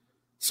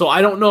 So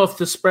I don't know if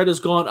the spread has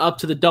gone up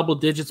to the double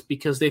digits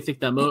because they think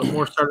that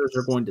more starters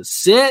are going to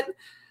sit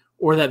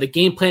or that the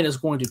game plan is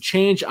going to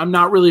change. I'm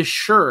not really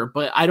sure,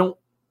 but I don't.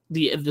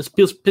 The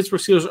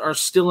Pittsburgh Steelers are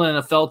still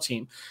an NFL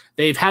team.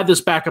 They've had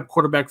this backup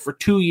quarterback for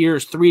 2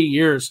 years, 3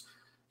 years.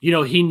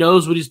 He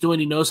knows what he's doing.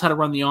 He knows how to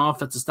run the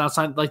offense. It's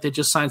not like they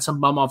just signed some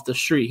bum off the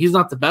street. He's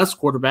not the best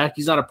quarterback.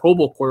 He's not a Pro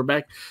Bowl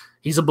quarterback.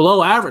 He's a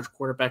below average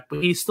quarterback,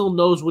 but he still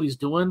knows what he's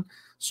doing.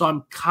 So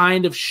I'm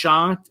kind of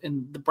shocked.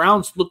 And the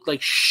Browns looked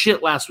like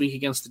shit last week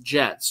against the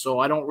Jets. So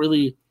I don't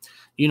really,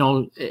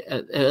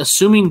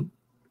 assuming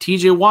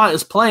TJ Watt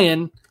is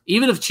playing,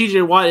 even if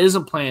TJ Watt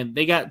isn't playing,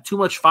 they got too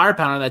much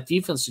firepower on that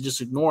defense to just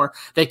ignore.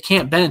 They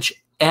can't bench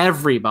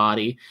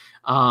everybody.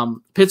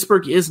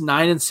 Pittsburgh is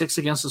 9-6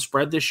 against the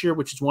spread this year,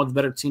 which is one of the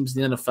better teams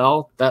in the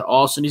NFL. That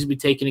also needs to be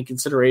taken in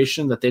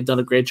consideration that they've done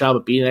a great job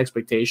of beating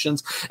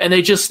expectations. And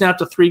they just snapped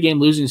a 3-game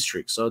losing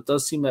streak. So it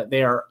does seem that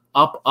they are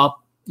up,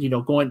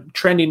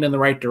 trending in the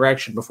right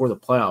direction before the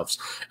playoffs.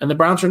 And the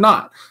Browns are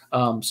not.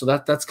 So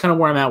that's kind of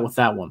where I'm at with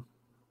that one.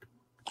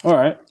 All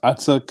right. I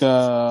took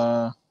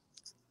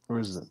where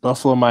is it?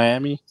 Buffalo,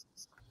 Miami.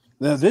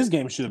 Now, this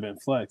game should have been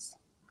flexed.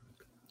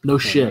 No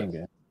shit.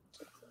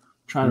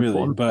 Trying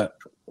really, but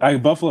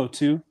Buffalo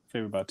 2,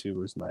 favored by 2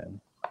 versus Miami.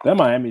 That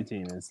Miami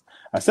team is.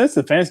 I said it's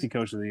the fantasy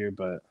coach of the year,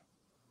 but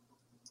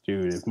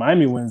dude, if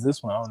Miami wins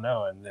this one, I don't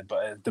know.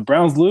 But if the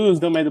Browns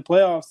lose, they'll make the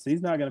playoffs.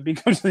 He's not gonna be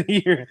coach of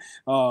the year.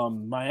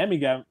 Miami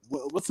guy.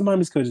 What's the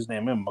Miami's coach's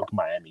name?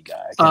 Miami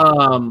guy.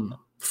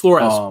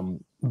 Flores.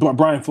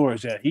 Brian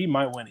Flores. Yeah, he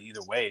might win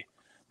either way.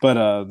 But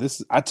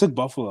I took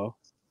Buffalo.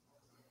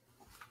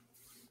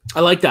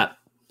 I like that.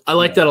 I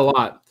like that a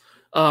lot.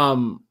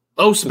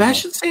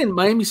 Sebastian's saying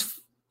Miami's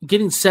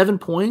getting 7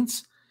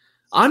 points.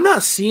 I'm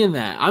not seeing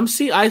that.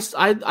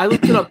 I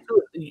looked it up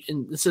too.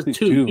 And it said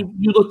 2.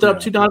 You looked it up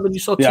too, Donovan. You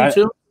saw 2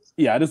 too?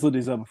 Yeah, I just looked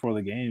these up before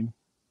the game.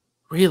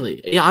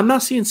 Really? Yeah, I'm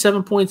not seeing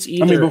 7 points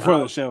either. I mean, before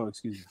the show,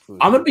 excuse me.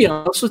 I'm gonna be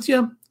honest with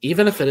you.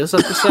 Even if it is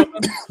up to 7,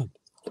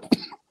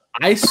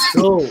 I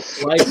still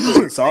like.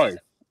 Sorry.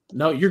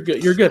 No, you're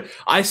good. You're good.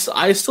 I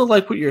still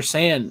like what you're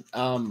saying.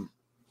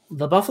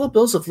 the Buffalo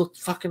Bills have looked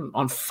fucking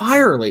on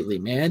fire lately,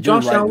 man.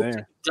 Josh Allen looks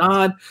like a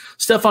god.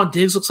 Stephon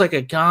Diggs looks like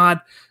a god.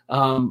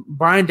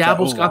 Brian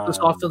Daboll's got this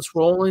offense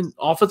rolling.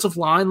 Offensive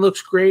line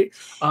looks great.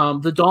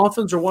 The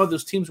Dolphins are one of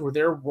those teams where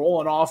they're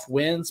rolling off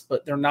wins,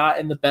 but they're not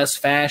in the best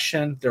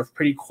fashion. They're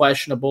pretty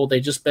questionable. They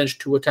just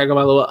benched Tua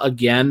Tagovailoa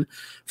again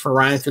for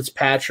Ryan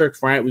Fitzpatrick.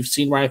 We've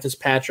seen Ryan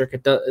Fitzpatrick.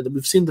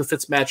 We've seen the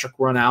Fitzmagic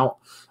run out.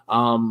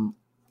 I'm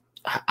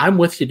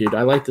with you, dude.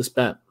 I like this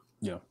bet.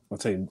 Yeah, I'll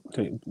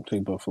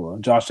take Buffalo.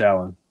 Josh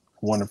Allen,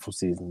 wonderful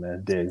season,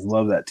 man. Diggs,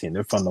 love that team.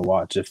 They're fun to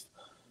watch. If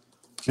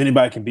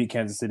anybody can beat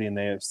Kansas City in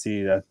the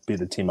AFC, that'd be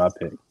the team I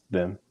pick.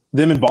 Them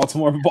in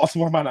Baltimore.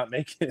 Baltimore might not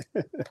make it.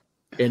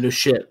 Yeah, no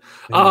shit.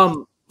 Yeah.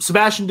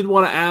 Sebastian did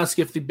want to ask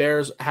if the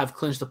Bears have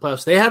clinched the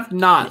playoffs. They have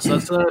not. So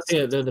that's another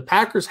thing. The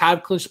Packers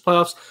have clinched the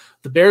playoffs.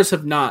 The Bears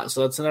have not.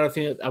 So that's another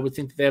thing that I would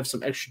think that they have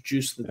some extra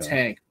juice in the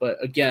tank. But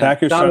again,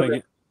 Packers trying to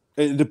get.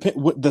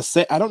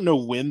 I don't know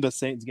when the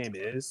Saints game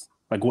is.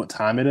 Like what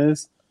time it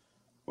is?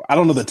 I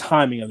don't know the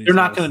timing of these. They're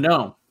not going to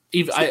know.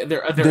 I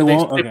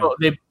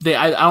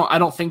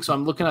don't think so.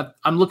 I'm looking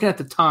at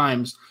the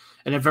times,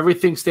 and if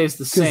everything stays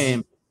the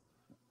same,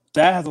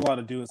 that has a lot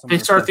to do with something.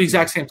 They start at the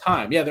exact same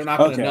time. Yeah, they're not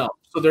going to know.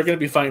 So they're going to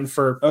be fighting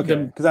for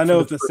them. Because I know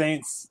if the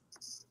Saints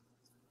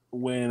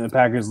win, the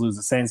Packers lose,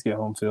 the Saints get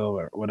home field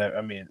or whatever.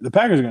 I mean, the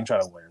Packers are going to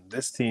try to win.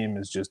 This team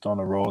is just on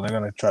a roll. They're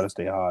going to try to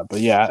stay hot. But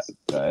yeah,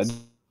 it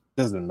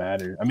doesn't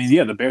matter. I mean,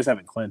 yeah, the Bears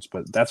haven't clinched,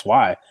 but that's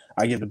why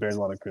I give the Bears a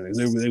lot of credit.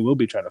 They will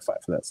be trying to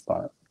fight for that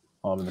spot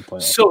in the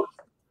playoffs. So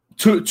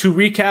to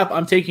recap,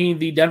 I'm taking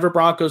the Denver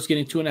Broncos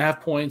getting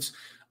 2.5 points.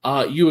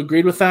 You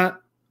agreed with that?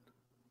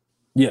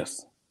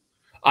 Yes.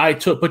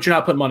 But you're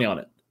not putting money on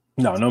it.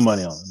 No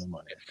money on it. No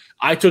money.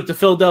 I took the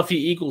Philadelphia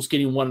Eagles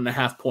getting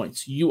 1.5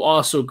 points. You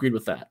also agreed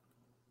with that.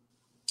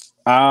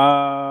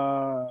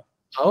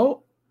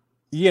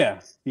 Yeah.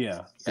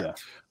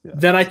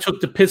 Then I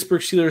took the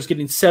Pittsburgh Steelers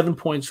getting 7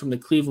 points from the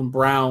Cleveland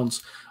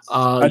Browns.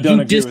 I don't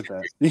agree with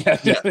that.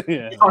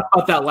 Yeah. We talked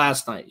about that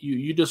last night.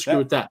 You disagree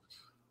with that.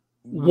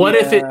 What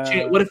if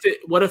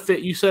it?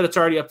 You said it's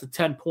already up to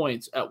 10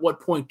 points. At what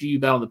point do you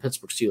bet on the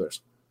Pittsburgh Steelers?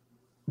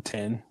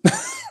 10.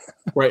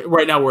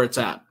 right now where it's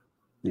at.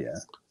 Yeah.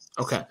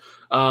 Okay.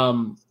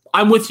 I'm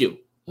with you.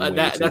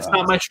 That's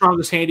not my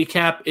strongest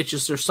handicap. It's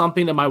just there's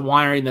something in my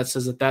wiring that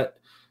says that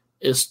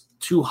is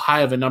too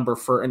high of a number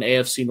for an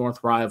AFC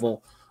North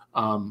rival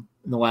in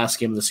the last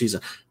game of the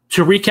season.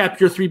 To recap,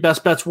 your 3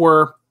 best bets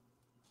were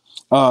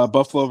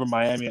Buffalo over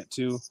Miami at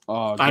 2.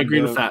 I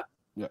agree with that.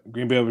 Yeah,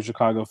 Green Bay over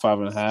Chicago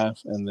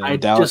 5.5, and then I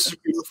Dallas.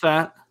 Disagree with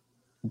that.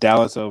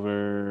 Dallas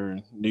over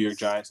New York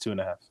Giants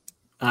 2.5.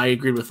 I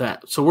agree with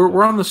that. So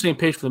we're on the same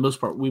page for the most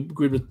part. We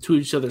agreed with 2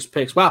 of each other's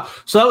picks. Wow.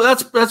 So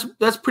that's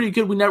pretty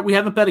good. We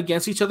haven't bet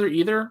against each other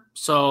either.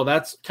 So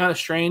that's kind of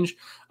strange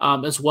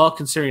as well,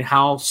 considering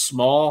how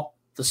small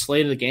the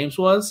slate of the games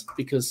was,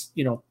 because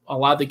a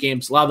lot of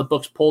the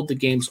books pulled the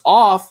games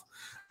off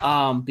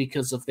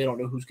because if they don't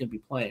know who's going to be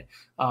playing.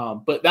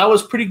 But that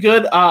was pretty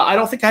good. I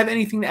don't think I have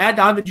anything to add.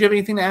 Don, did you have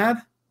anything to add?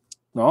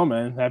 No,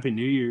 man. Happy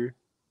New Year.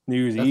 New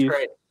Year's Eve.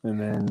 Great. And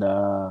then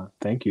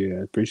thank you.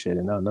 I appreciate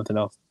it. No, nothing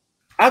else.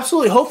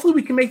 Absolutely. Hopefully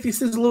we can make these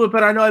things a little bit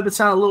better. I know I've been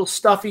sounding a little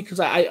stuffy because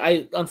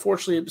I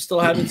unfortunately am still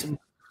having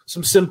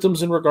some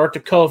symptoms in regard to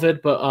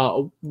COVID, but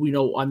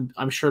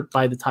I'm sure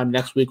by the time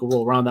next week will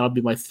roll around, that'll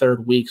be my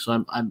 3rd week,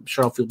 so I'm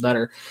sure I'll feel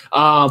better.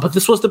 But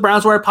this was the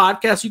Browns Wire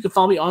podcast. You can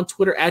follow me on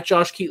Twitter at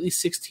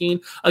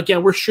JoshKeatley16.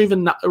 Again, we're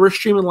streaming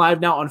live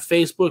now on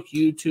Facebook,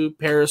 YouTube,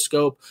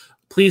 Periscope.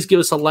 Please give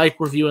us a like,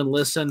 review, and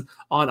listen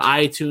on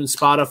iTunes,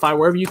 Spotify,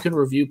 wherever you can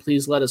review.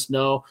 Please let us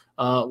know.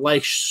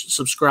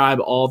 Subscribe,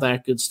 all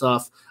that good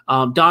stuff.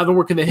 Donovan,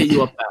 where can they hit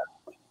you up at?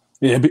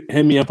 Yeah,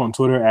 hit me up on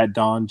Twitter at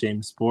Don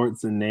James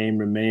Sports. The name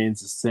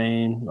remains the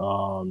same.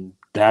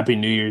 Happy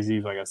New Year's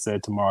Eve. Like I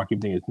said, tomorrow. I keep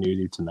thinking it's New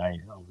Year's Eve tonight.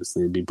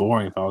 Obviously, it'd be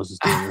boring if I was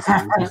just doing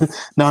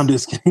this. No, I'm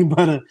just kidding.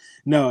 But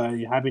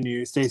Happy New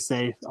Year. Stay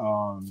safe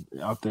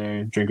out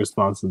there. Drink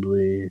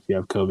responsibly. If you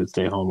have COVID,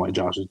 stay home like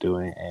Josh is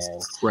doing.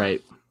 And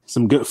right.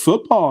 Some good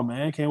football,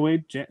 man. Can't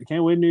wait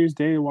New Year's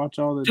Day to watch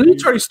all the. Dude,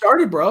 it's already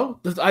started, bro.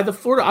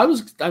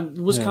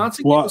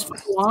 Wisconsin game was fun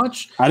to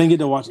watch. I didn't get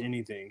to watch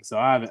anything, so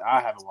I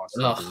haven't watched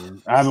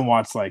anything. I haven't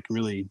watched like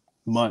really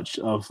much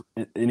of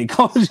any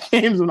college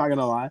games. I'm not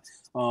gonna lie,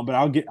 but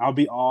I'll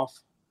be off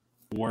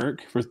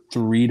work for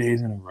 3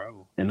 days in a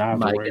row, and I have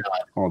to work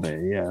all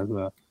day. Yeah,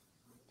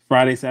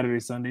 Friday, Saturday,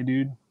 Sunday,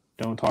 dude.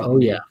 Don't talk to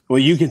me. Yeah. Well,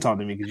 you can talk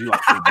to me because you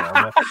like football.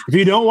 But if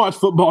you don't watch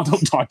football,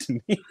 don't talk to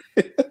me.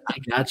 I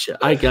got you.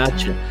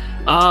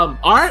 All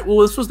right. Well,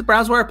 this was the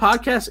Browns Wire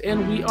podcast,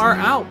 and we are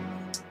out.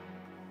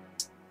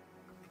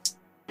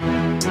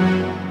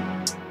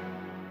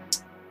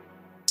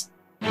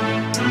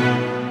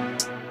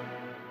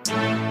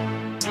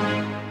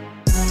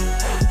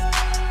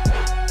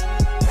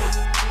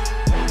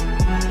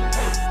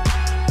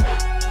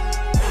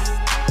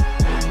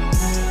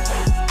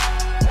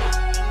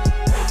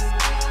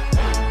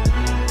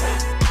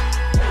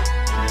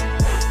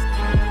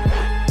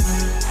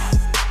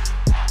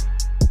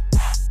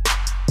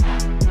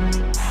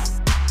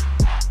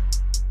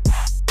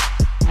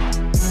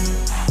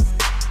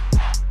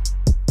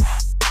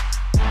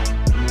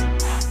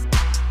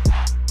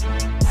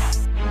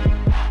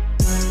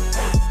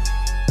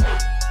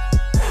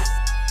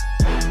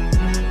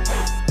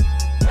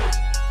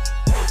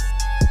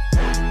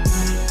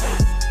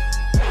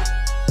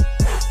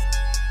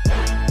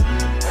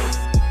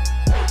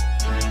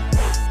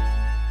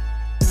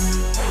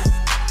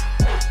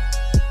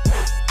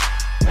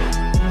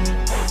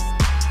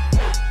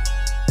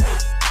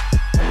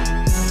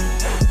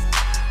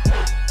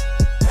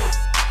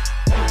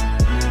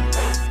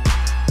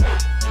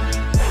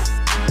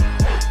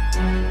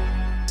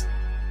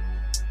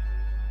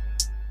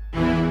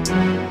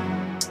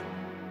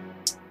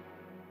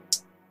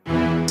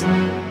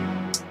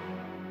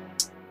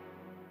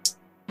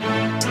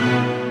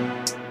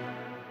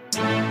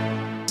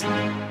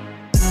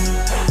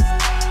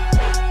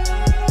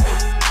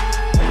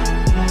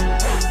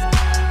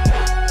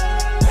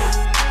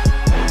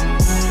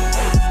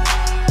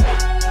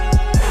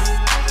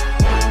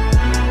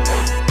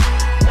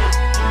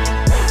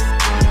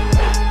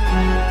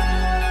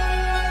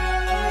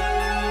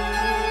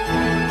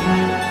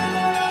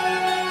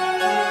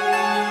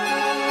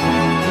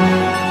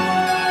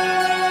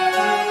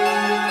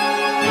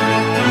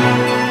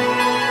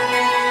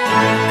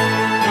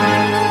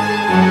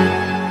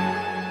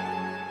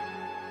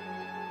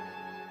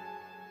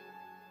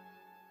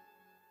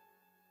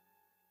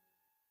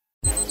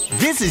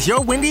 This is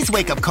your Wendy's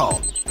wake-up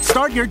call.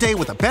 Start your day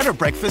with a better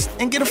breakfast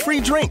and get a free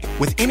drink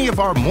with any of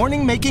our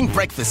morning-making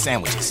breakfast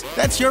sandwiches.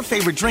 That's your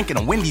favorite drink in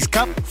a Wendy's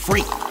cup,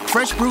 free.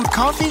 Fresh brewed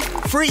coffee,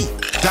 free.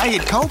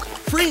 Diet Coke,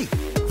 free.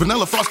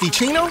 Vanilla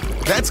Frosty-ccino?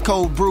 That's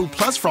cold brew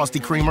plus Frosty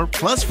Creamer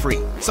plus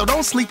free. So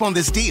don't sleep on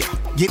this deal.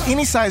 Get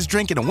any size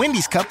drink in a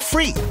Wendy's cup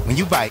free when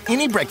you buy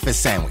any breakfast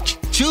sandwich.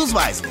 Choose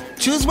wisely.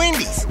 Choose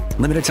Wendy's.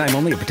 Limited time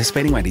only at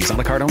participating Wendy's. A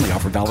la carte only.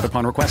 Offer valid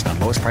upon request on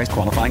lowest price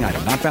qualifying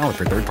item. Not valid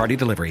for third-party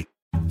delivery.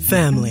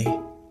 Family.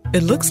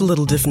 It looks a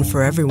little different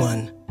for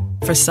everyone.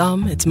 For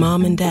some, it's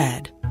mom and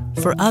dad.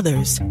 For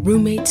others,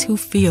 roommates who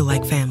feel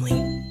like family.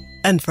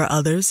 And for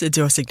others, it's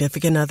your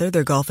significant other,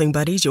 their golfing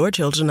buddies, your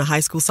children, a high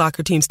school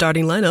soccer team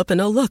starting lineup,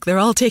 and oh look, they're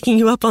all taking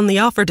you up on the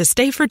offer to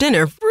stay for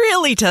dinner,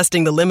 really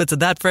testing the limits of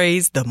that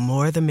phrase, the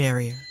more the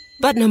merrier.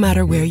 But no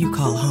matter where you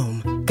call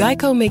home,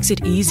 Geico makes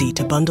it easy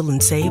to bundle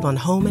and save on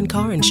home and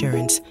car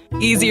insurance.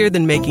 Easier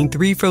than making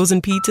 3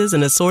 frozen pizzas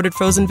and assorted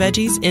frozen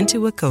veggies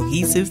into a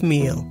cohesive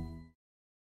meal.